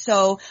 And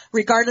so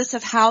regardless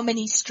of how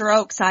many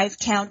strokes I've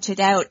counted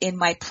out in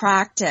my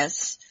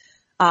practice,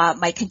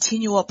 my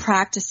continual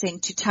practicing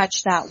to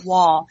touch that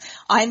wall,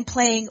 I'm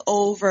playing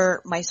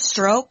over my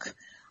stroke.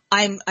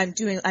 I'm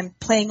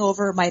playing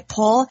over my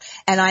pull,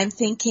 and I'm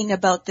thinking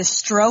about the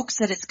strokes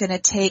that it's going to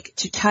take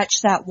to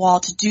touch that wall,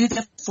 to do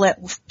the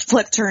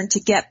flip turn, to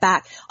get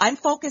back. I'm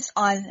focused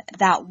on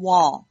that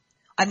wall.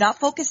 I'm not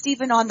focused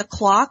even on the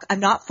clock. I'm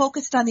not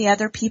focused on the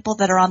other people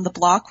that are on the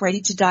block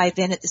ready to dive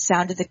in at the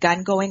sound of the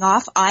gun going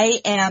off. I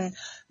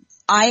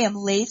am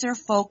laser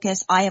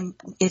focused.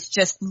 It's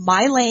just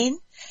my lane.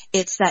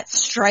 It's that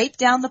stripe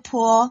down the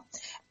pool.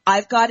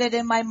 I've got it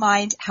in my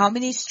mind, how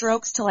many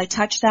strokes till I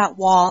touch that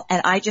wall,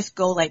 and I just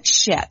go like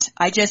shit.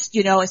 I just,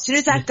 as soon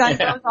as that gun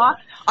goes off,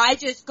 I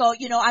just go,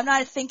 I'm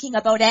not thinking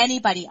about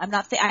anybody.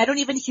 I don't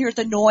even hear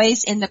the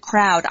noise in the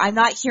crowd. I'm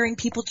not hearing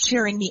people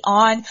cheering me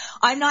on.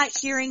 I'm not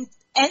hearing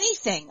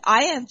anything.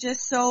 I am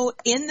just so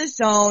in the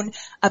zone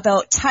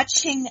about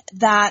touching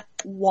that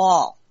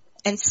wall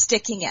and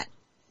sticking it.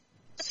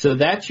 So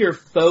that's your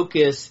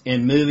focus,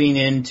 and moving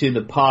into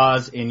the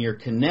pause and your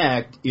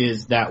connect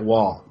is that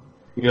wall.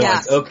 You're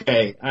like,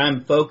 okay,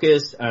 I'm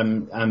focused.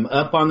 I'm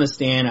up on the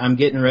stand. I'm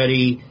getting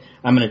ready.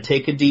 I'm going to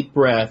take a deep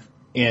breath,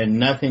 and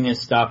nothing is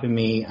stopping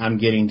me. I'm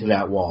getting to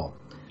that wall.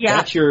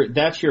 Yeah.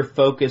 That's your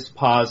focus,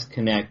 pause,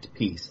 connect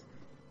piece.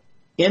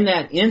 In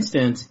that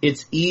instance,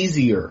 it's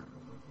easier.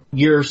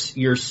 You're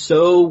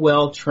so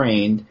well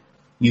trained.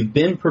 You've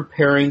been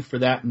preparing for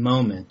that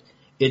moment.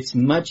 It's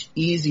much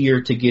easier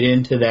to get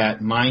into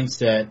that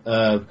mindset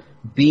of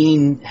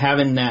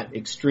having that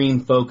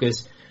extreme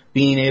focus,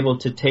 being able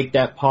to take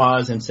that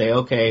pause and say,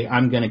 okay,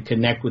 I'm going to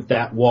connect with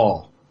that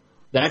wall.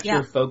 That's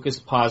your focus,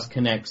 pause,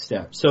 connect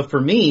step. So for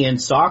me in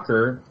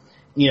soccer,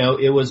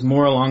 it was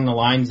more along the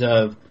lines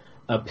of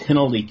a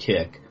penalty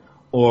kick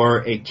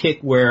or a kick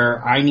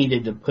where I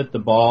needed to put the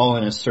ball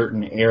in a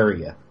certain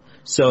area.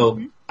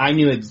 So I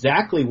knew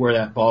exactly where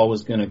that ball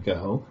was going to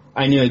go.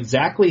 I knew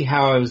exactly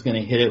how I was going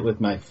to hit it with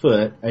my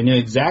foot. I knew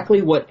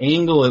exactly what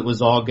angle it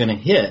was all going to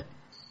hit.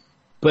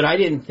 But I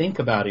didn't think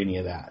about any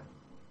of that.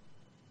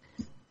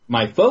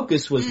 My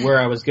focus was where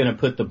I was going to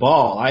put the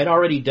ball. I had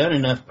already done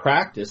enough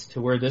practice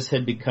to where this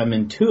had become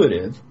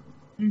intuitive.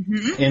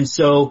 Mm-hmm. And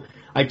so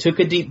I took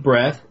a deep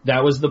breath.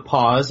 That was the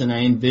pause, and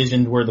I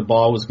envisioned where the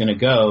ball was going to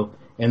go,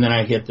 and then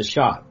I hit the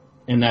shot,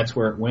 and that's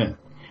where it went.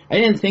 I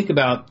didn't think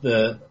about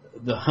the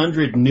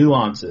 100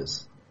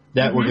 nuances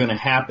that were going to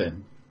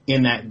happen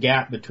in that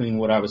gap between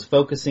what I was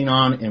focusing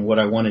on and what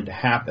I wanted to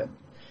happen.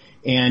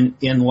 And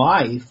in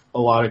life, a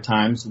lot of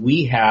times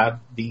we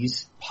have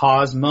these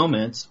pause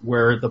moments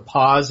where the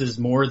pause is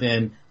more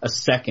than a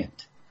second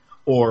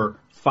or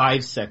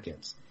 5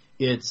 seconds.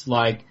 It's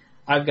like,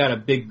 I've got a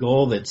big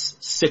goal that's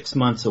 6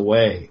 months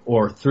away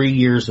or 3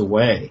 years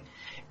away.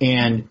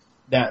 And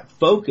that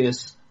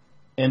focus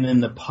and then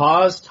the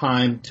pause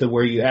time to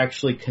where you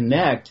actually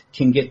connect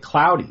can get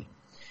cloudy.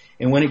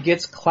 And when it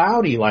gets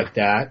cloudy like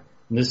that,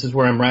 and this is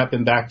where I'm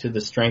wrapping back to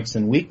the strengths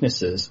and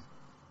weaknesses,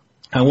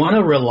 I want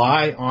to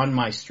rely on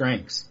my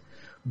strengths.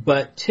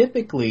 But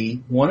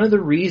typically, one of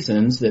the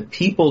reasons that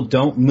people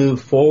don't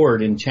move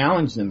forward and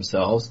challenge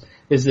themselves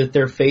is that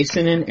they're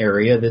facing an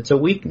area that's a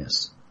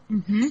weakness.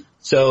 Mm-hmm.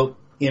 So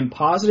in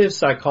positive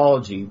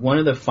psychology, one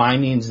of the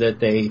findings that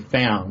they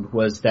found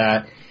was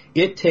that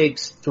it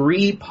takes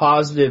 3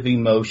 positive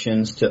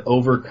emotions to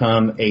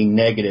overcome a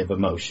negative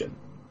emotion.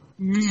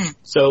 Mm.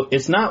 So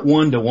it's not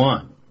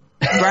 1-to-1.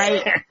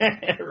 Right.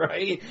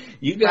 Right?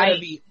 You gotta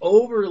be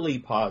overly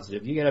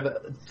positive. You gotta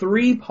have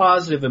 3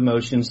 positive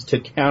emotions to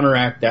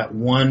counteract that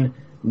 1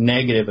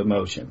 negative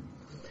emotion.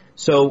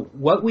 So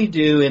what we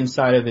do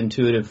inside of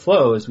Intuitive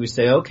Flow is we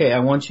say, okay, I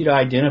want you to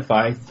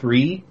identify at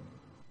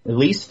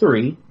least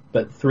 3,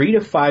 but 3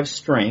 to 5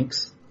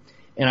 strengths,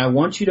 and I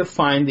want you to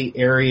find the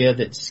area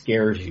that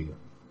scares you.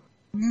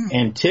 Mm.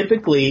 And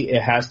typically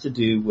it has to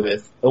do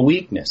with a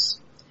weakness.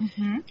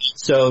 Mm-hmm.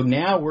 So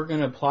now we're going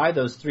to apply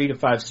those 3 to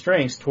 5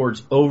 strengths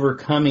towards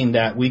overcoming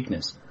that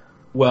weakness.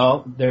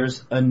 Well,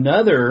 there's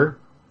another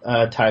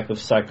type of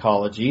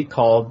psychology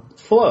called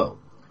flow,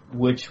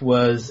 which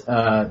was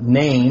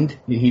named,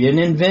 he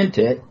didn't invent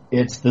it,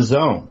 it's the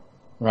zone,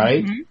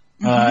 right?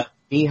 Mm-hmm.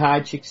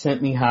 Mihaly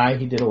Csikszentmihalyi,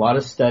 he did a lot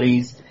of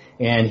studies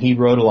and he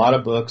wrote a lot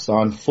of books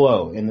on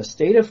flow. And the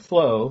state of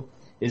flow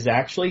is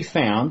actually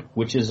found,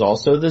 which is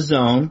also the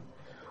zone,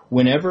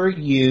 whenever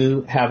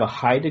you have a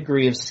high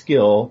degree of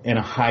skill and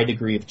a high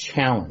degree of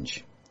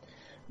challenge.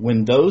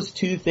 When those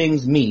 2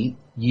 things meet,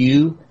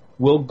 you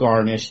will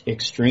garnish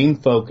extreme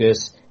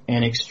focus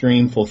and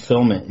extreme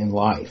fulfillment in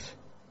life.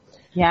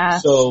 Yeah.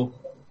 So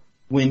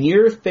when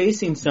you're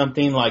facing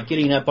something like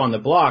getting up on the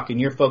block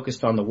and you're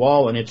focused on the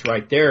wall and it's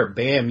right there,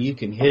 bam, you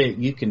can hit it,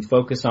 you can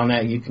focus on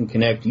that, you can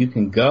connect, you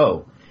can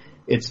go.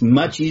 It's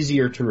much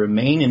easier to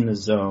remain in the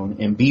zone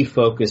and be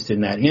focused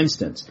in that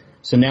instance.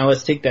 So now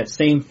let's take that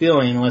same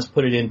feeling and let's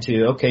put it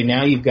into, okay,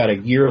 now you've got a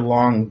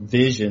year-long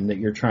vision that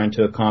you're trying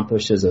to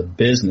accomplish as a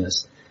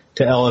business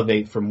to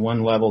elevate from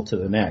one level to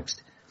the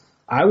next.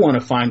 I want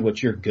to find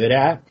what you're good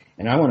at,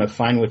 and I want to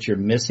find what you're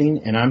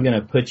missing, and I'm going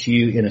to put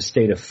you in a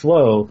state of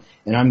flow,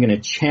 and I'm going to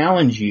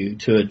challenge you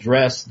to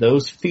address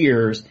those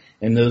fears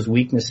and those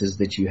weaknesses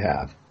that you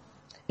have.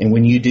 And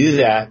when you do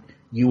that,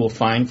 you will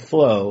find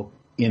flow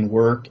in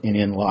work and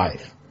in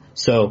life.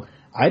 So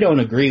I don't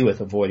agree with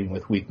avoiding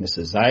with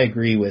weaknesses. I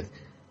agree with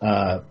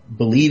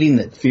believing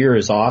that fear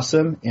is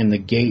awesome and the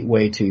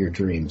gateway to your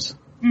dreams.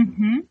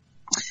 Mm-hmm.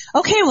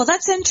 Okay, well,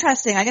 that's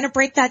interesting. I'm going to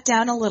break that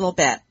down a little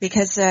bit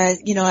because,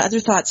 other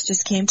thoughts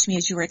just came to me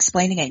as you were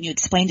explaining it, and you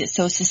explained it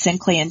so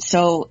succinctly and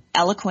so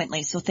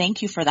eloquently. So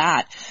thank you for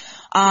that.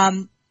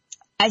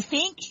 I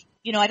think,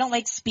 I don't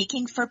like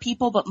speaking for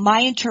people, but my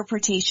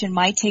interpretation,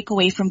 my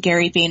takeaway from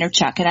Gary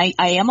Vaynerchuk, and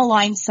I am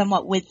aligned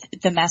somewhat with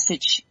the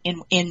message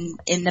in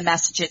the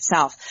message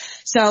itself.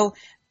 So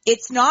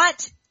it's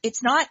not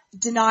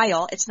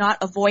denial. It's not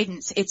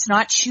avoidance. It's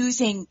not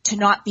choosing to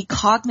not be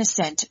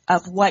cognizant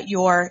of what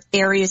your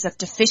areas of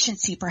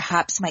deficiency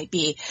perhaps might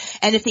be.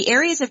 And if the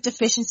areas of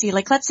deficiency,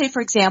 like let's say,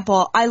 for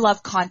example, I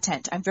love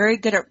content. I'm very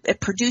good at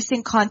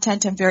producing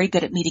content. I'm very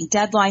good at meeting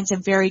deadlines.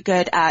 I'm very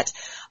good at,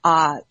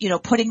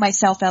 putting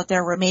myself out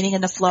there, remaining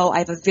in the flow. I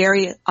have a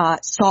very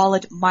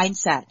solid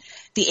mindset.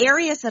 The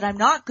areas that I'm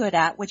not good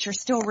at, which are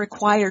still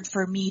required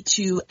for me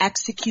to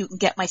execute and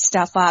get my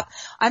stuff up,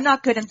 I'm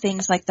not good in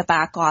things like the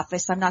back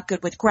office. I'm not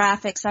good with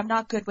graphics. I'm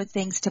not good with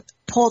things to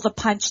pull the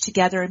punch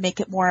together and make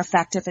it more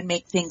effective and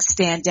make things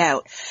stand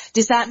out.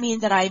 Does that mean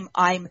that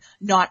I'm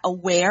not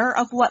aware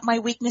of what my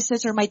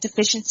weaknesses or my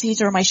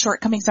deficiencies or my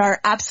shortcomings are?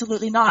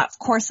 Absolutely not. Of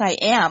course I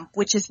am,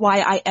 which is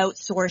why I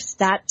outsource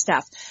that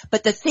stuff.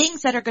 But the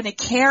things that are going to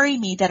carry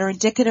me, that are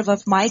indicative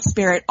of my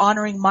spirit,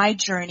 honoring my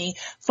journey,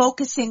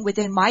 focusing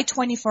within my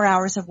 24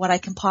 hours of what I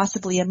can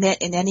possibly emit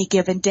in any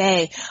given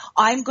day,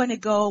 I'm going to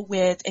go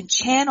with and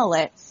channel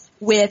it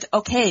with,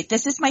 okay,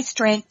 this is my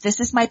strength, this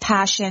is my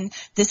passion,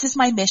 this is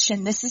my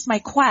mission, this is my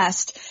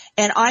quest,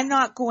 and I'm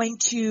not going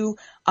to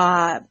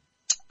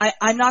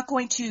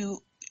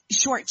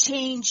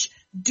shortchange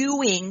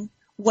doing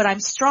what I'm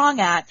strong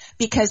at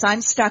because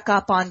I'm stuck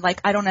up on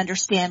like, I don't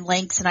understand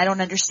links and I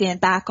don't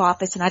understand back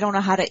office and I don't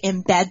know how to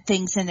embed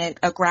things in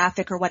a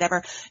graphic or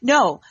whatever.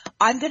 No,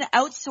 I'm going to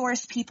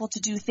outsource people to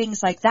do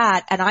things like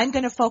that, and I'm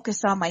going to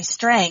focus on my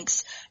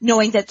strengths,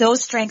 knowing that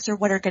those strengths are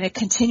what are going to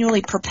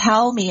continually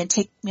propel me and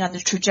take me on the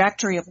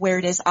trajectory of where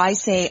it is I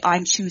say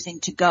I'm choosing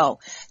to go.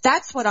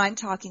 That's what I'm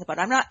talking about.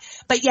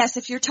 But yes,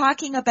 if you're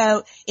talking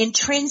about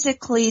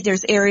intrinsically,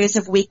 there's areas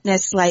of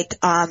weakness like,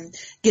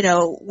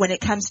 when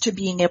it comes to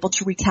being able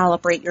to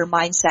recalibrate your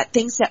mindset,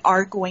 things that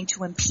are going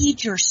to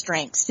impede your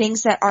strengths,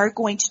 things that are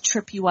going to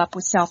trip you up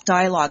with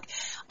self-dialogue.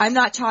 I'm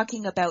not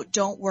talking about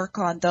don't work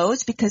on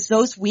those, because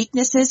those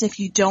weaknesses, if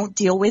you don't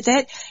deal with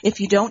it,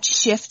 if you don't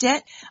shift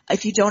it,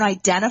 if you don't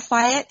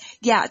identify it,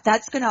 yeah,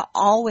 that's going to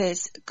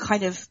always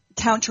kind of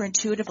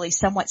counterintuitively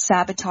somewhat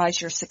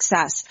sabotage your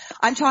success.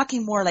 I'm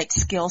talking more like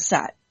skill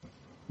set.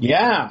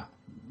 Yeah.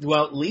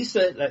 Well,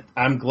 Lisa,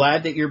 I'm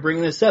glad that you're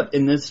bringing this up,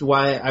 and this is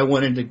why I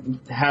wanted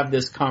to have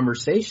this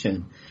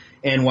conversation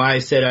and why I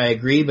said I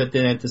agree, but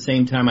then at the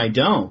same time I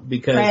don't,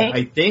 because right.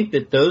 I think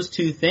that those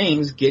two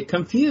things get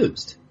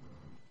confused.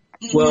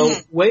 Mm-hmm. Well,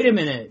 wait a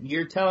minute.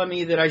 You're telling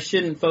me that I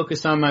shouldn't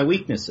focus on my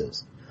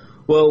weaknesses.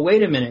 Well,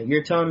 wait a minute.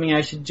 You're telling me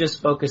I should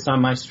just focus on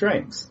my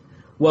strengths.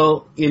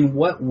 Well, in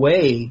what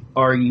way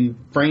are you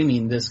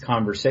framing this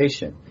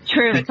conversation?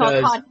 True. Because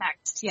it's all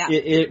context.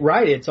 Yeah.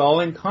 Right. It's all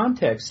in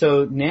context.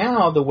 So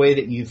now the way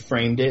that you've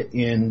framed it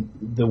in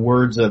the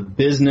words of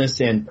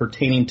business and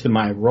pertaining to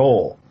my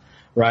role,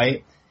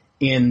 right?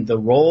 In the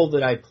role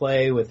that I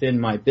play within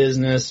my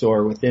business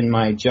or within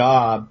my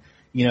job,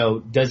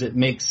 does it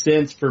make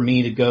sense for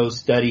me to go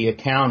study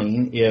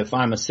accounting if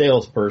I'm a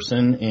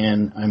salesperson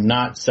and I'm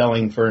not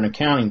selling for an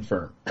accounting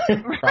firm?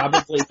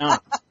 Probably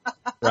not,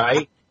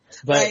 right?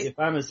 But right. If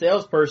I'm a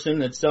salesperson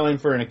that's selling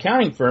for an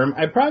accounting firm,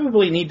 I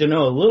probably need to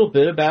know a little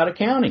bit about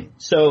accounting.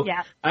 So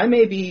yeah. I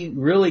may be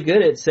really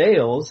good at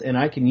sales and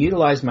I can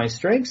utilize my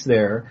strengths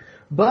there,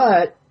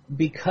 but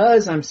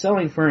because I'm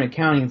selling for an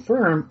accounting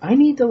firm, I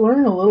need to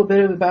learn a little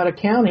bit about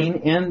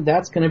accounting, and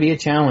that's going to be a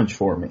challenge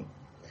for me.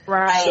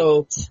 Right.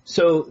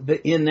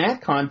 In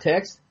that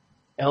context,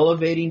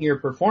 elevating your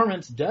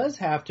performance does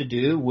have to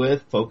do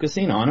with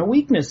focusing on a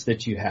weakness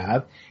that you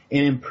have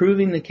and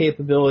improving the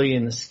capability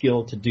and the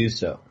skill to do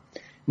so.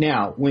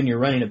 Now, when you're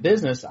running a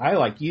business, I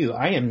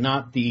am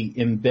not the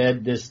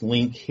embed this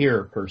link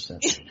here person.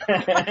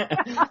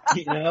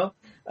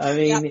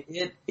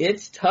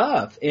 It's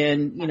tough.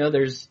 And,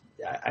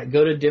 I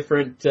go to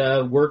different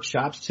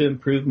workshops to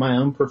improve my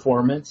own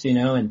performance,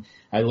 and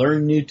I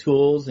learn new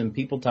tools, and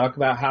people talk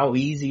about how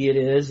easy it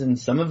is, and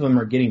some of them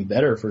are getting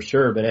better for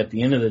sure. But at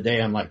the end of the day,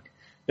 I'm like,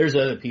 there's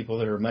other people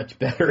that are much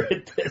better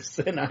at this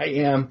than I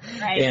am.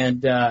 Right.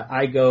 And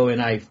I go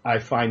and I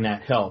find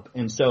that help.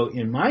 And so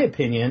in my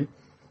opinion,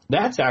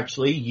 that's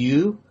actually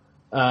you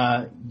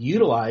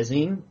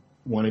utilizing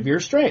one of your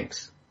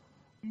strengths,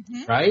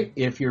 right?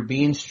 If you're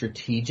being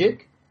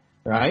strategic,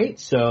 right?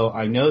 So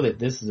I know that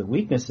this is a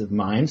weakness of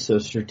mine. So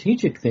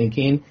strategic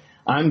thinking,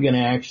 I'm going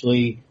to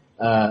actually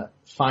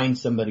find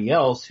somebody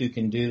else who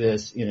can do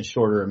this in a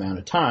shorter amount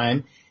of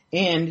time.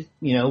 And,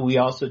 we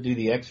also do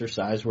the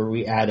exercise where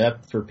we add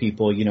up for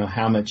people,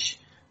 how much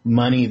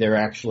money they're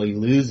actually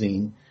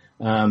losing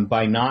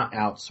by not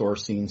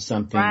outsourcing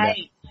something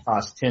right. that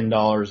costs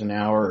 $10 an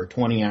hour or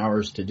 20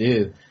 hours to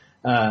do,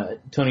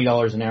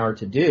 $20 an hour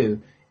to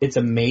do. It's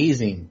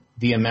amazing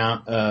the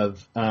amount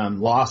of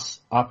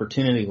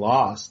opportunity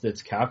loss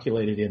that's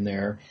calculated in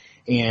there.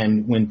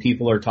 And when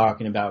people are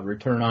talking about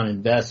return on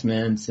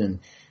investments and,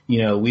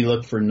 we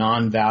look for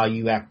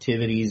non-value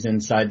activities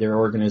inside their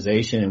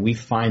organization, and we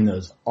find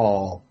those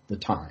all the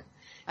time.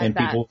 And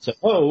people say,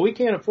 "Oh, we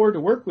can't afford to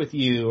work with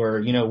you,"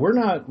 or we're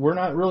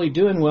not really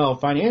doing well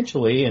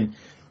financially. And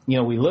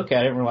we look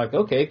at it and we're like,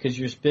 okay, because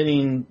you're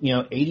spending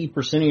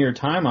 80% of your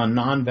time on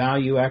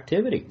non-value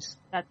activities.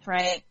 That's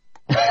right.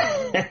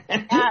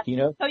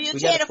 Yeah. So you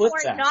can't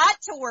afford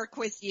not to work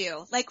with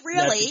you. Like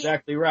really. That's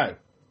exactly right.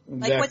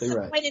 Exactly what's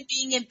the point of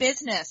being in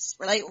business?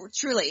 Like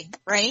truly,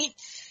 right?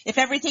 If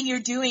everything you're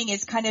doing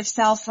is kind of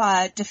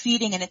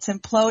self-defeating and it's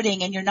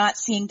imploding and you're not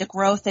seeing the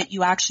growth that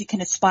you actually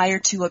can aspire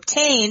to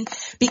obtain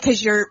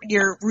because your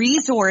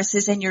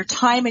resources and your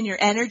time and your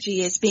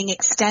energy is being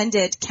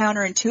extended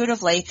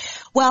counterintuitively,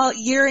 well,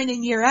 year in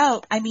and year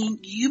out,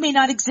 you may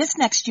not exist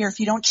next year if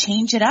you don't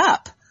change it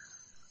up.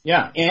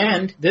 Yeah,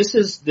 and this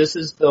is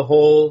the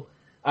whole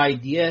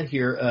idea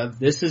here of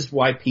this is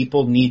why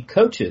people need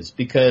coaches,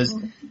 because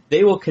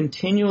they will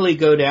continually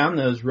go down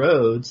those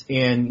roads.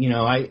 And,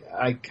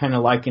 I kind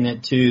of liken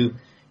it to,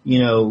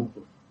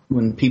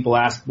 when people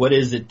ask, what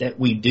is it that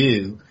we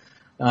do?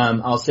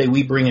 I'll say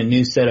we bring a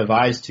new set of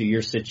eyes to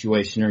your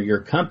situation or your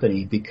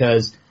company,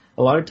 because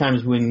a lot of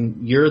times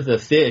when you're the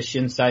fish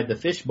inside the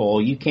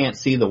fishbowl, you can't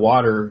see the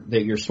water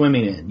that you're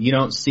swimming in. You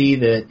don't see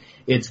that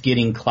it's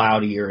getting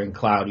cloudier and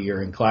cloudier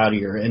and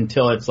cloudier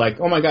until it's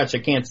like, oh my gosh, I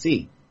can't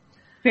see.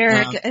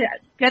 Very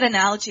good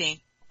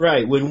analogy.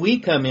 Right. When we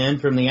come in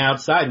from the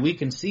outside, we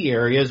can see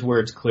areas where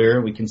it's clear.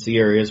 We can see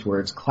areas where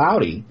it's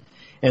cloudy.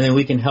 and then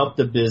we can help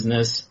the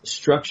business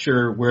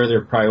structure where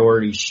their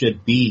priorities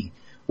should be.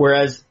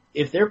 Whereas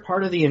if they're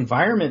part of the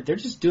environment, they're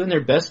just doing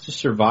their best to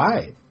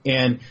survive.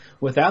 And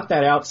without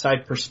that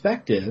outside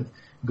perspective,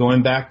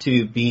 going back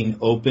to being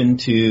open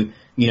to,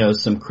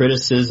 some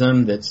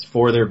criticism that's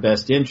for their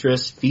best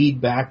interest,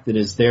 feedback that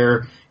is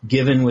there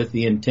given with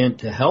the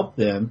intent to help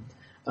them,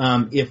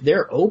 if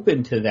they're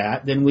open to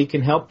that, then we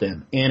can help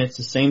them. And it's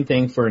the same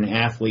thing for an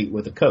athlete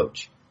with a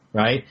coach,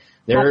 right?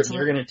 They're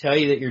going to tell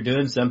you that you're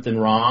doing something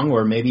wrong,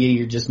 or maybe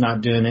you're just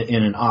not doing it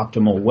in an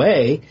optimal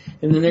way,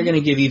 and then they're going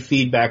to give you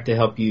feedback to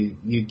help you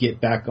get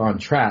back on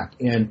track.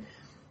 And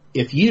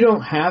if you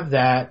don't have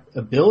that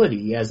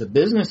ability as a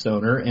business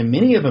owner, and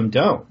many of them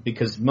don't,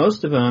 because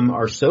most of them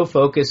are so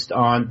focused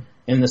on,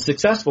 and the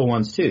successful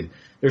ones too,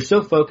 they're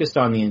so focused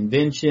on the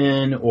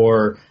invention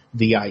or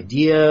the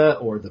idea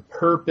or the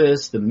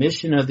purpose, the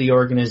mission of the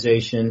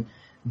organization,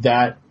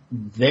 that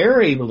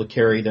they're able to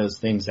carry those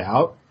things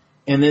out.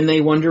 And then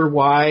they wonder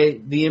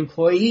why the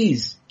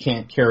employees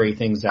can't carry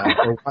things out,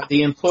 or why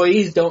the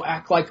employees don't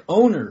act like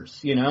owners,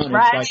 and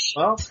right. It's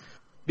like, well,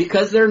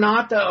 because they're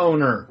not the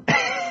owner.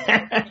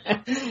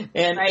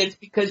 And right. It's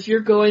because you're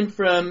going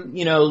from,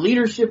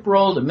 leadership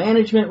role to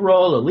management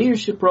role, a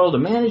leadership role to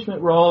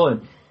management role,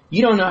 and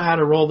you don't know how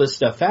to roll this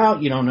stuff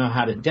out. You don't know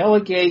how to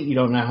delegate. You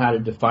don't know how to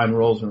define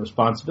roles and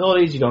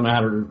responsibilities. You don't know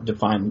how to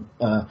define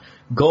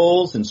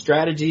goals and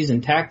strategies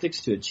and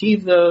tactics to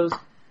achieve those.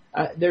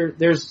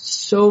 There's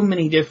so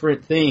many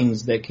different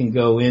things that can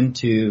go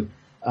into,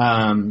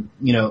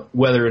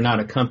 whether or not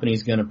a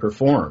company's going to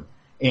perform.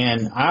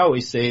 And I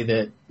always say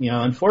that,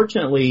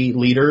 unfortunately,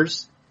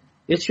 leaders,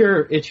 it's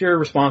your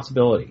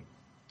responsibility.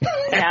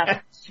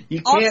 Yeah.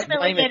 You can't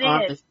Ultimately, blame it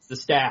on the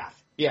staff.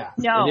 Yeah.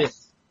 No. It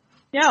is.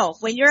 No.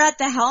 When you're at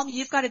the helm,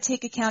 you've got to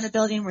take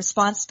accountability and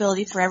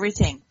responsibility for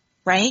everything.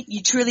 Right?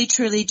 You truly,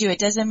 truly do. It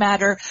doesn't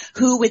matter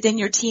who within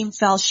your team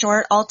fell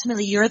short.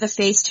 Ultimately, you're the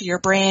face to your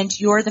brand.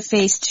 You're the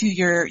face to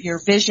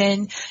your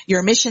vision,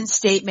 your mission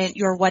statement,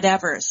 your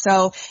whatever.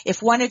 So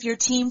if one of your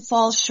team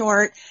falls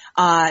short,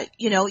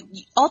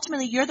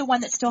 ultimately you're the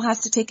one that still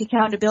has to take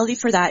accountability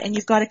for that. And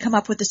you've got to come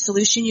up with a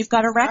solution. You've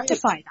got to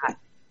rectify that.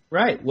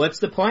 Right. What's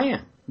the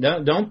plan?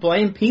 Don't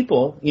blame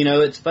people.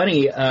 It's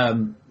funny.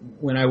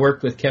 When I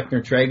worked with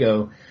Kepner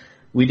Trago,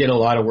 we did a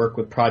lot of work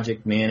with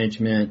project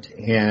management,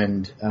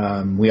 and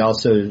we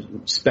also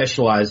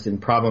specialized in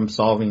problem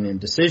solving and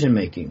decision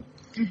making.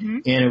 Mm-hmm.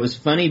 And it was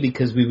funny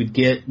because we would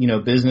get,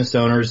 business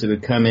owners that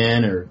would come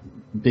in, or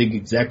big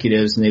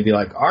executives, and they'd be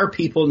like, our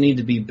people need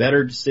to be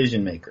better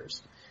decision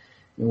makers.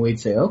 And we'd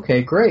say,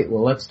 okay, great.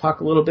 Well, let's talk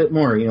a little bit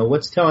more.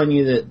 What's telling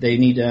you that they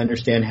need to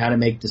understand how to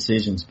make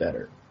decisions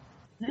better?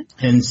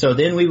 Mm-hmm. And so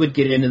then we would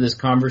get into this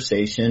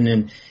conversation,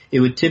 and it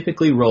would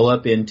typically roll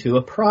up into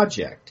a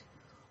project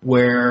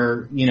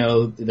where,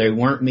 they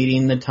weren't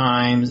meeting the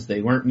times,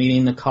 they weren't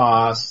meeting the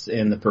costs,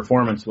 and the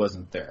performance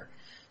wasn't there.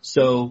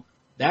 So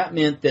that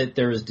meant that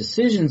there was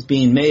decisions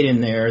being made in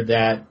there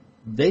that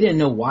they didn't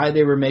know why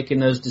they were making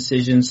those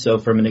decisions. So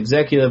from an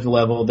executive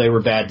level, they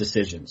were bad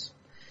decisions.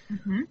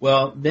 Mm-hmm.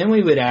 Well, then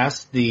we would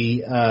ask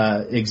the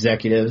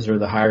executives or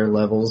the higher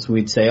levels,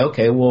 we'd say,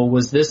 okay, well,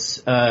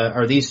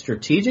 are these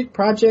strategic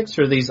projects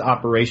or these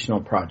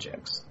operational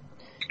projects?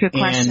 Good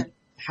question. And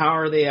how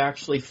are they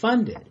actually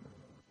funded?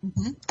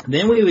 Mm-hmm.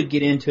 Then we would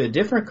get into a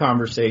different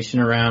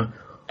conversation around,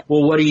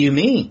 well, what do you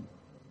mean?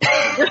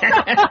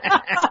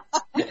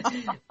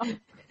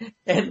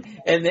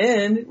 And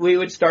then we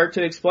would start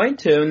to explain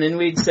to them, and then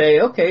we'd say,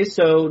 okay,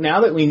 so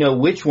now that we know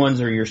which ones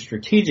are your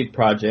strategic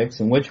projects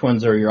and which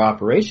ones are your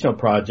operational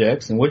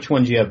projects and which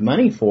ones you have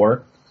money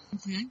for,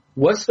 mm-hmm.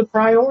 what's the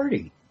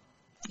priority?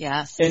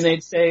 Yes. And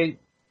they'd say,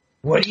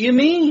 what do you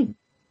mean?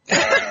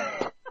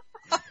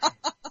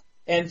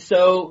 And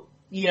so,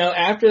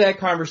 after that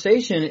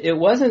conversation, it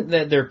wasn't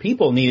that their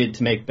people needed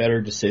to make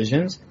better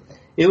decisions.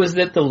 It was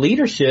that the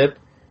leadership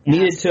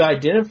needed to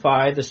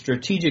identify the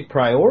strategic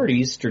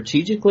priorities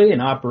strategically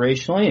and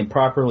operationally and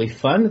properly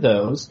fund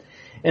those,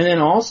 and then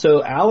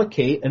also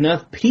allocate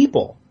enough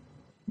people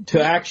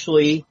to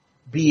actually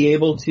be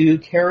able to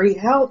carry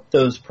out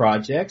those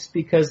projects,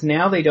 because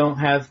now they don't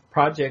have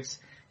projects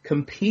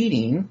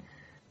competing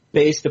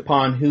based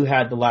upon who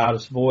had the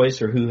loudest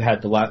voice or who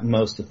had the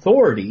most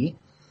authority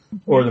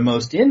or the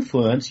most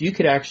influence. You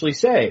could actually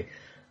say,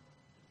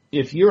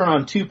 if you're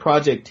on two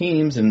project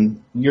teams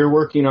and you're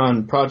working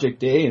on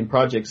Project A and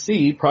Project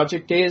C,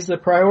 Project A is the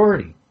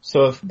priority.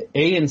 So if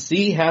A and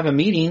C have a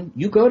meeting,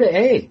 you go to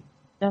A.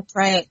 That's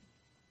right.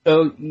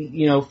 So,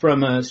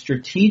 from a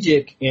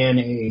strategic and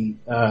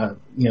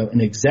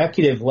an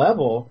executive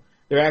level,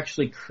 they're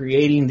actually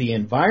creating the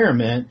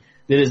environment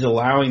that is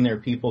allowing their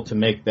people to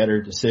make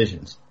better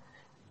decisions.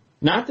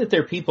 Not that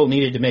their people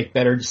needed to make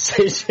better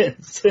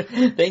decisions.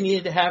 They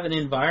needed to have an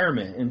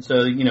environment. And so,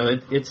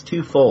 it's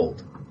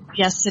twofold.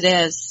 Yes, it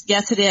is.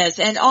 Yes, it is.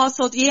 And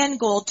also the end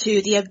goal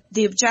too,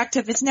 the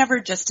objective is never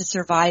just to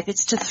survive,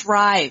 it's to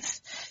thrive.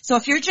 So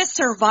if you're just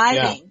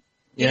surviving,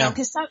 You know,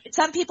 because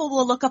some people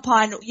will look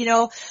upon,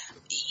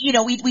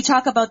 we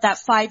talk about that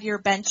 5-year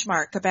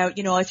benchmark about,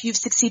 if you've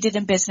succeeded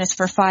in business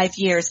for 5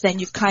 years, then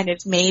you've kind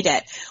of made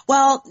it.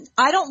 Well,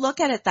 I don't look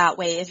at it that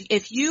way.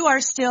 If you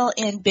are still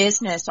in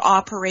business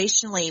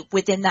operationally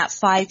within that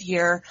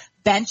 5-year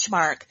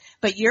benchmark,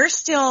 but you're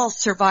still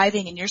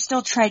surviving and you're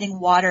still treading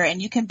water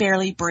and you can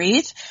barely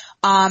breathe,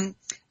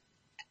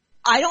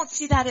 I don't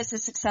see that as a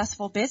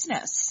successful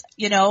business,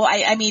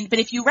 but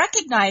if you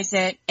recognize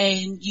it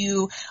and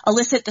you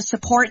elicit the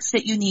supports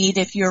that you need,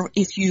 if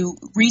you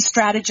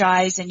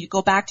re-strategize and you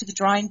go back to the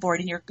drawing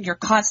board and you're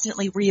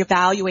constantly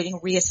reevaluating,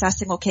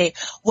 reassessing, okay,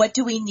 what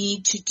do we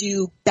need to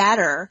do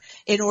better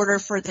in order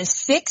for the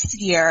 6th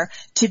year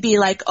to be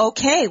like,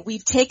 okay,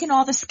 we've taken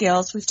all the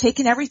skills, we've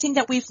taken everything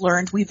that we've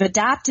learned, we've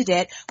adapted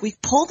it,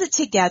 we've pulled it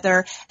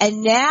together,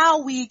 and now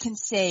we can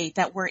say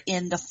that we're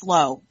in the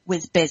flow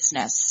with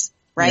business.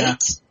 Right?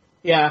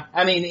 Yeah.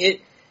 I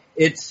mean,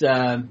 it's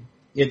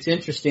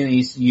interesting that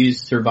you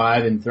use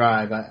survive and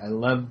thrive. I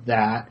love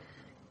that.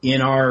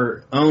 In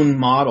our own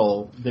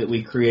model that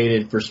we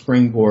created for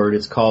Springboard,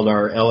 it's called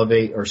our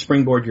Elevate or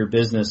Springboard Your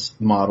Business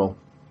model.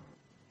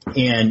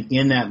 And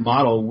in that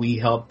model, we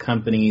help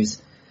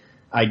companies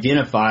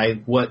identify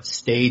what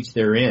stage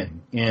they're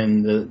in.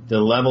 And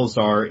the levels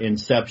are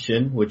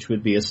inception, which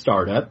would be a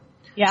startup.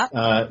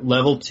 Yeah.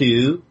 Level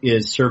 2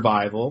 is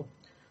survival.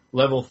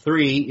 Level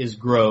 3 is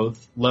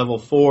growth. Level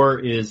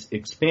 4 is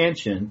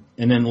expansion.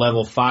 And then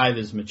level 5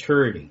 is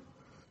maturity.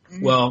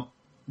 Mm-hmm. Well,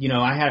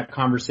 I had a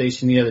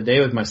conversation the other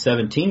day with my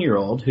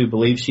 17-year-old who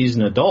believes she's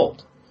an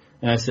adult.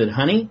 And I said,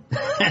 honey,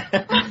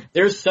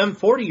 there's some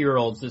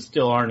 40-year-olds that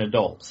still aren't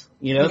adults.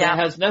 That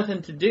has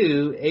nothing to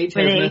do, age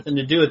has nothing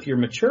to do with your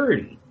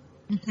maturity.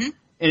 Mm-hmm.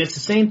 And it's the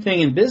same thing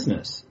in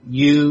business.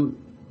 You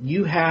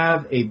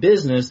have a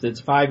business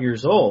that's 5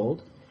 years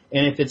old.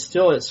 And if it's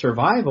still at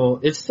survival,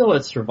 it's still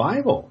at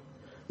survival.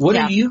 What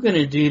are you going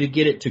to do to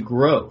get it to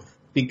growth?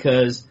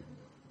 Because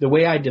the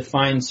way I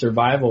define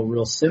survival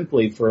real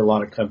simply for a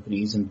lot of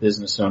companies and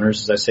business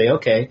owners is I say,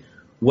 okay,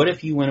 what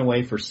if you went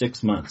away for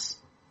 6 months?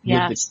 Would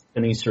the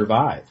company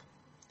survive?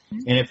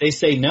 Mm-hmm. And if they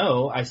say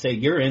no, I say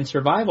you're in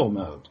survival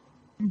mode.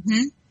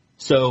 Mm-hmm.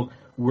 So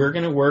we're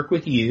going to work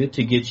with you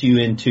to get you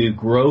into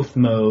growth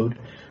mode,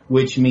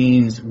 which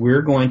means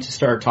we're going to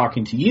start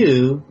talking to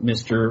you,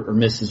 Mr. or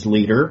Mrs.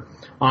 Leader,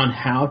 on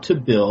how to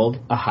build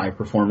a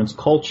high-performance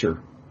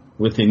culture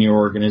within your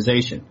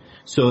organization.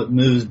 So it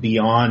moves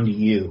beyond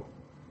you.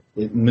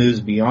 It moves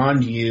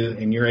beyond you,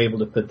 and you're able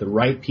to put the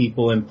right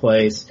people in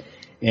place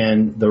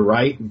and the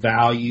right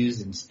values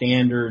and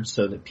standards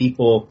so that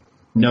people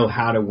know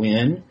how to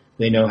win,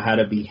 they know how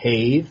to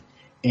behave,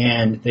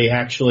 and they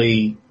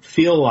actually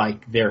feel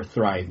like they're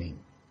thriving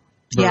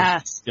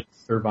versus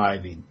just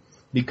surviving.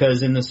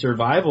 Because in the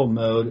survival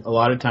mode, a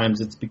lot of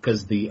times it's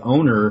because the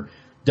owner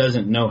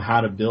doesn't know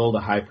how to build a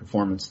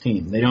high-performance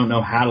team. They don't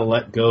know how to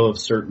let go of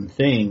certain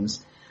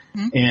things.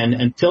 Mm-hmm. And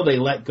until they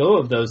let go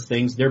of those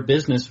things, their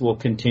business will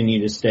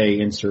continue to stay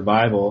in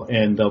survival,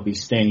 and they'll be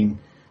staying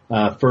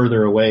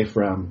further away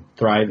from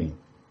thriving.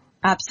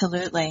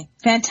 Absolutely.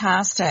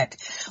 Fantastic.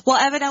 Well,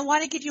 Evan, I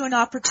want to give you an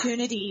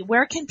opportunity.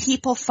 Where can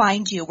people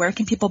find you? Where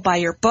can people buy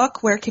your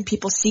book? Where can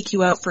people seek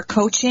you out for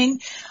coaching?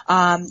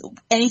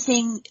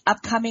 Anything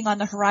upcoming on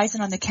the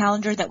horizon on the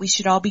calendar that we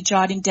should all be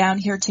jotting down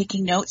here,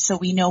 taking notes so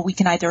we know we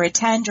can either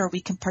attend or we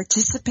can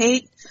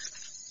participate?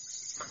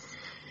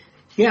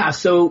 Yeah,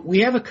 so we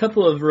have a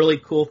couple of really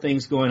cool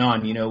things going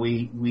on.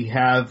 We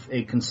have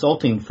a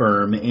consulting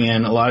firm,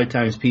 and a lot of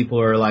times people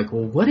are like,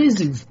 well, what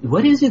is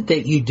it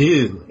that you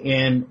do?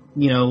 And,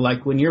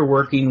 like when you're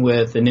working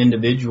with an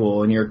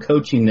individual and you're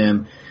coaching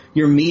them,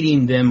 you're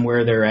meeting them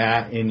where they're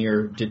at and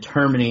you're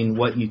determining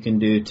what you can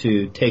do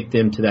to take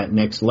them to that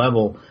next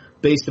level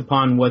based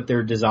upon what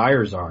their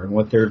desires are and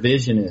what their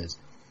vision is.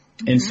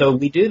 Mm-hmm. And so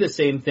we do the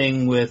same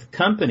thing with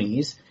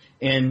companies,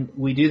 and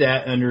we do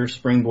that under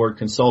Springboard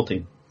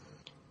Consulting.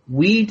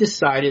 We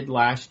decided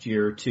last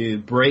year to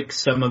break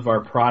some of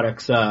our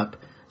products up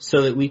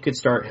so that we could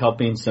start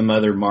helping some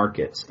other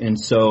markets. And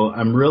so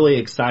I'm really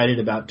excited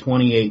about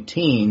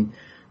 2018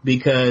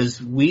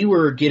 because we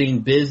were getting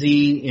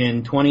busy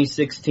in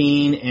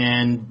 2016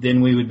 and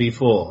then we would be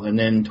full. And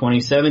then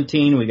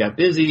 2017 we got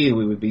busy and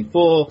we would be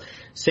full.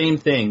 Same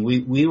thing.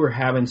 We were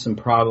having some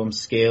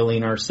problems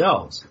scaling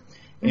ourselves.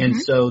 Mm-hmm.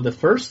 And so the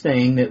first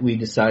thing that we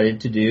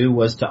decided to do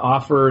was to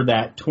offer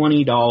that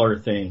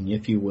 $20 thing,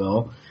 if you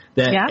will,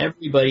 that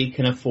everybody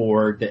can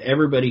afford, that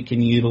everybody can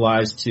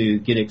utilize to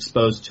get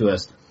exposed to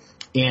us.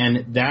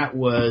 And that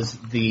was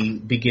the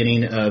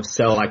beginning of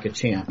Sell Like a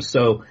Champ.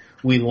 So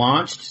we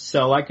launched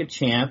Sell Like a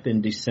Champ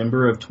in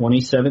December of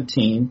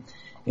 2017.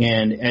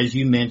 And as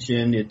you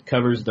mentioned, it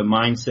covers the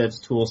mindsets,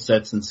 tool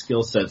sets, and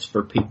skill sets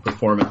for peak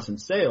performance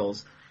and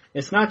sales.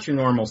 It's not your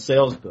normal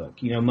sales book.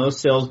 Most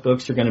sales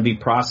books are going to be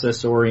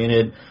process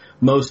oriented.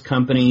 Most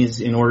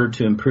companies, in order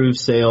to improve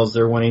sales,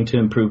 they're wanting to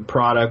improve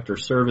product or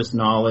service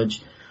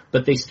knowledge,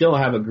 but they still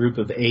have a group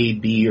of A,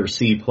 B, or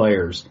C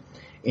players.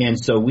 And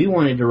so we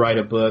wanted to write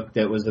a book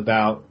that was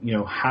about,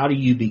 how do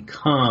you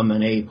become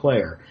an A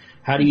player?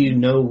 How do you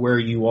know where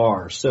you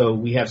are? So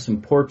we have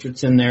some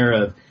portraits in there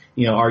of,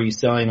 are you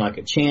selling like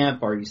a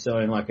champ? Are you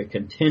selling like a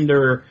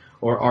contender?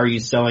 Or are you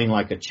selling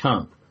like a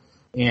chump?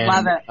 And,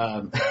 Love it.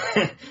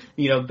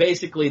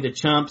 Basically the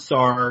chumps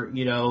are,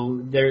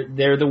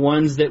 they're the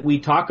ones that we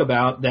talk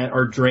about that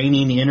are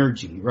draining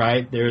energy,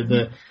 right?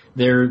 They're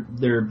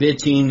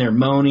bitching, they're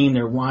moaning,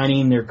 they're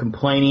whining, they're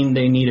complaining,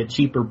 they need a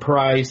cheaper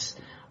price.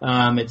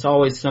 It's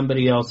always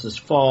somebody else's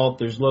fault.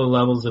 There's low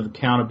levels of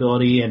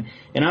accountability. And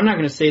I'm not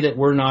going to say that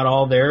we're not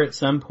all there at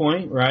some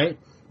point, right?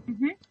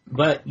 Mm-hmm.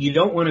 But you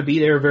don't want to be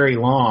there very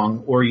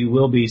long or you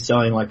will be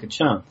selling like a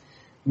chump.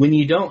 When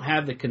you don't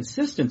have the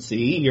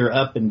consistency, you're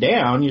up and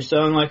down, you're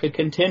selling like a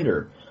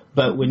contender.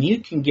 But when you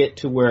can get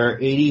to where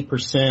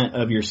 80%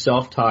 of your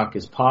self-talk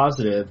is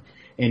positive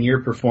and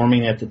you're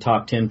performing at the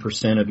top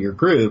 10% of your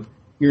group,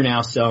 you're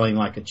now selling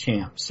like a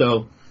champ.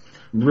 So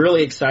I'm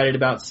really excited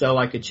about Sell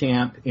Like a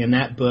Champ in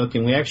that book.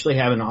 And we actually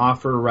have an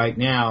offer right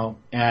now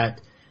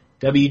at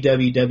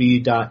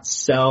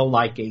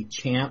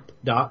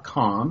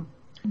www.selllikeachamp.com.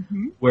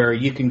 Mm-hmm. Where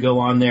you can go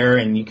on there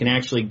and you can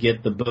actually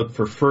get the book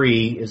for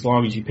free as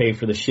long as you pay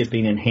for the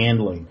shipping and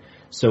handling.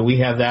 So we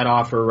have that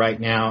offer right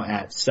now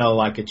at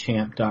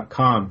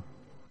selllikeachamp.com.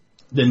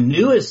 The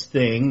newest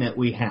thing that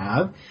we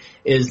have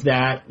is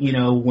that,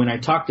 when I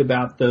talked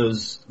about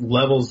those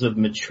levels of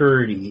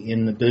maturity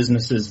in the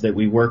businesses that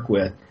we work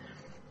with,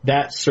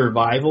 that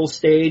survival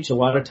stage, a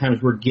lot of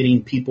times we're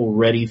getting people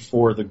ready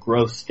for the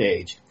growth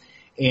stage.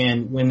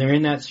 And when they're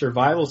in that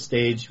survival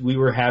stage, we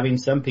were having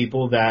some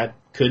people that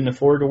couldn't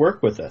afford to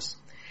work with us.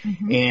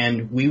 Mm-hmm.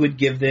 And we would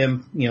give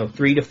them,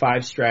 3 to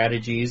 5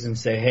 strategies and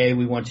say, hey,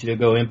 we want you to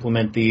go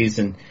implement these.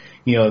 And,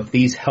 if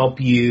these help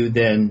you,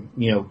 then,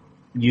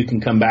 you can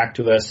come back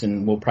to us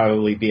and we'll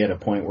probably be at a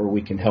point where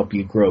we can help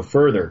you grow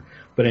further.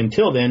 But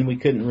until then, we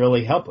couldn't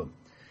really help them.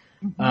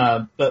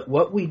 Mm-hmm. But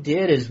what we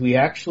did is we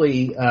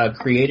actually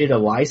created a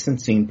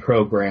licensing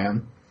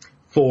program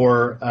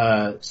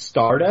for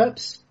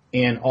startups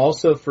and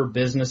also for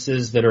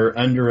businesses that are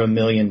under $1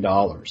 million.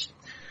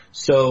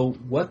 So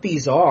what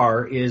these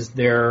are is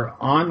they're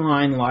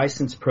online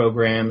license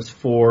programs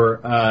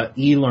for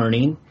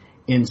e-learning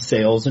in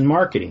sales and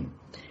marketing.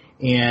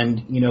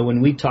 And,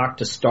 when we talk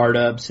to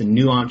startups and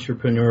new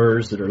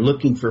entrepreneurs that are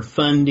looking for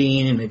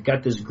funding and they've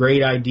got this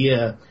great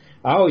idea,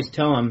 I always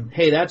tell them,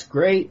 hey, that's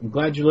great. I'm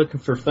glad you're looking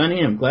for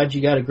funding. I'm glad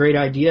you got a great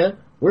idea.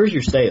 Where's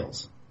your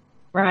sales?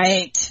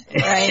 Right.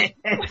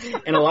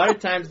 And a lot of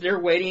times they're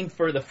waiting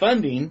for the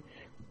funding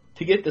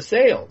to get the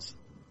sales.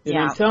 And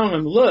I'm telling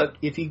them, look,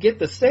 if you get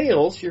the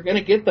sales, you're going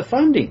to get the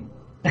funding.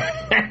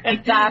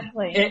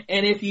 Exactly.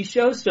 And if you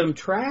show some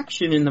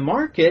traction in the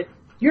market,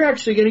 you're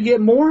actually going to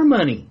get more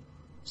money.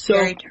 So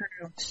very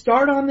true.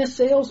 Start on the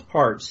sales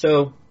part.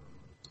 So,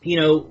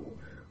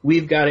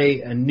 we've got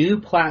a new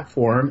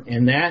platform,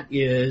 and that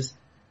is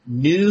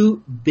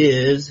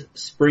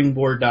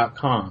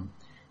newbizspringboard.com.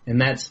 And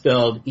that's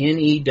spelled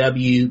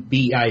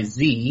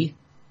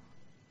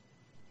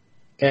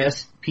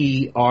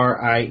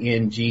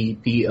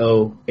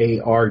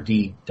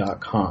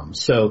NEWBIZSPRINGBOARD.com.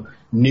 So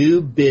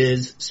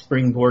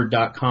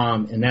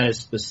newbizspringboard.com, and that is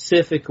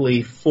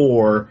specifically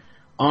for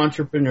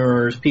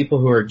entrepreneurs, people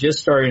who are just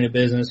starting a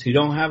business who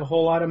don't have a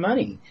whole lot of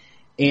money.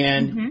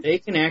 And they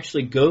can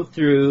actually go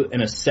through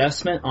an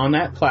assessment on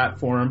that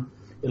platform.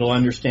 It'll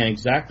understand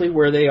exactly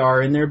where they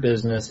are in their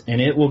business, and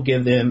it will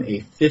give them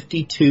a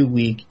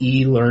 52-week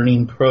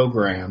e-learning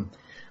program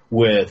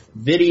with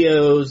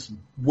videos,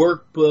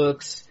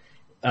 workbooks,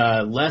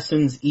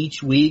 lessons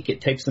each week.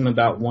 It takes them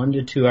about 1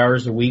 to 2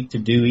 hours a week to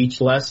do each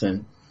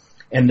lesson,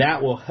 and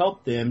that will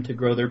help them to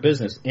grow their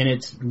business. And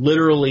it's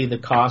literally the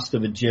cost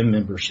of a gym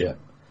membership.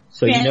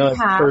 So, as a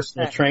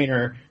personal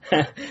trainer,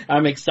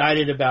 I'm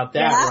excited about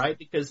that, right?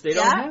 Because they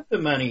don't have the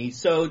money.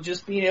 So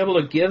just being able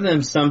to give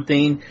them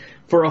something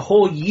for a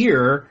whole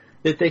year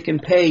that they can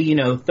pay,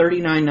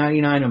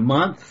 $39.99 a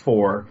month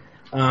for,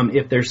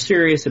 if they're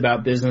serious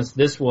about business,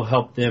 this will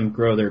help them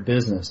grow their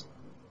business.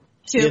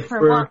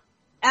 Evan,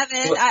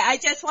 I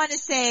just want to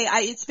say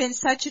it's been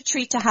such a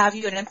treat to have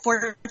you, and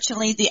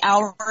unfortunately the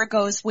hour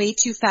goes way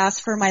too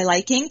fast for my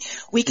liking.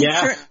 We can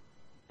certainly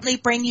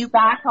bring you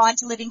back on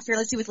to Living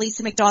Fearlessly with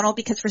Lisa McDonald,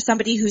 because for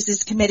somebody who's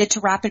as committed to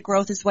rapid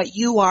growth as what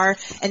you are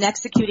and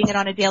executing it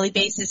on a daily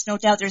basis, no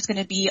doubt there's going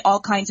to be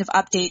all kinds of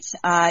updates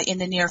in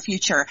the near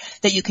future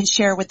that you can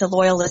share with the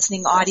loyal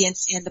listening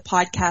audience and the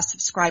podcast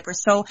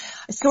subscribers. So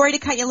sorry to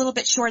cut you a little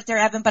bit short there,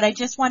 Evan, but I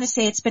just want to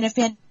say it's been a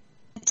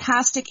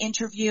fantastic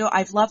interview.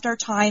 I've loved our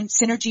time.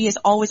 Synergy is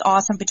always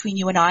awesome between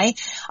you and I.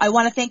 I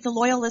want to thank the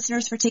loyal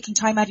listeners for taking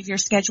time out of your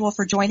schedule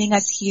for joining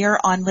us here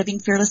on Living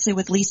Fearlessly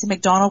with Lisa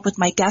McDonald with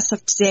my guest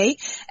of today,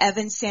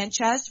 Evan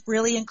Sanchez.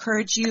 Really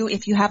encourage you,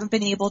 if you haven't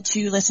been able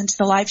to listen to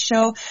the live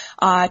show,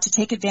 to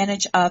take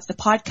advantage of the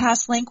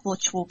podcast link,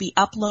 which will be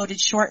uploaded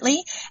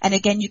shortly. And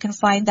again, you can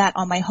find that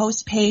on my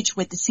host page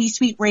with the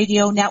C-Suite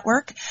Radio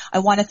Network. I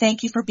want to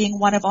thank you for being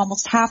one of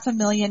almost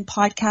 500,000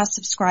 podcast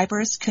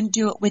subscribers. Couldn't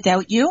do it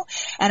without you.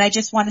 And I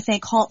just want to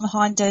thank Halton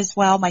Honda as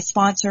well, my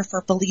sponsor,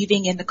 for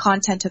believing in the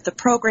content of the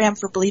program,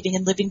 for believing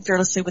in Living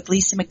Fearlessly with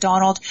Lisa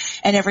McDonald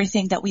and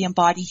everything that we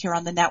embody here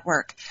on the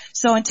network.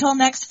 So until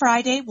next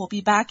Friday, we'll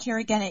be back here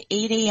again at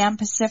 8 a.m.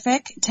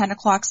 Pacific, 10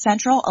 o'clock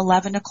Central,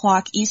 11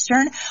 o'clock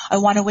Eastern. I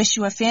want to wish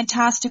you a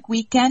fantastic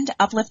weekend,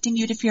 uplifting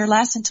you to fear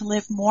less and to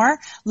live more.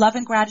 Love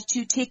and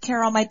gratitude. Take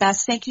care. All my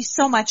best. Thank you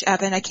so much,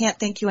 Evan. I can't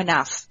thank you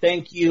enough.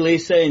 Thank you,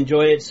 Lisa.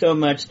 Enjoy it so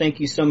much. Thank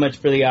you so much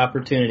for the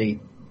opportunity.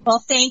 Well,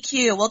 thank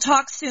you. We'll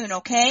talk soon,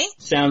 okay?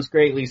 Sounds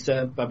great,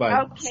 Lisa.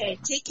 Bye-bye. Okay.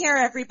 Take care,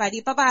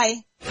 everybody. Bye-bye.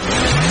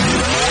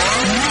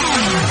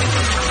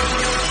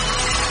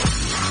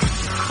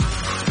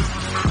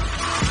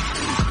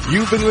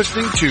 You've been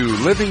listening to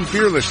Living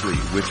Fearlessly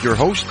with your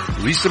host,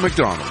 Lisa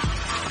McDonald.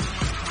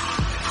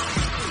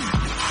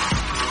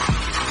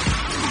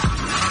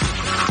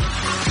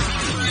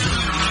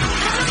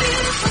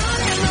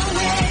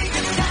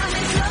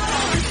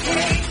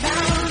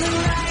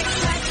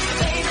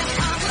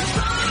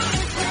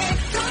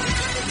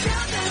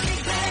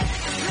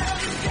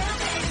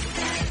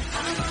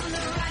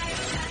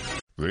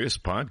 This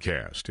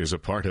podcast is a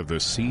part of the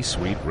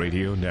C-Suite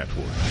Radio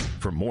Network.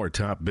 For more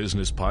top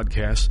business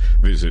podcasts,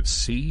 visit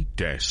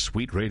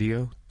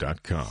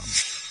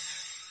c-suiteradio.com.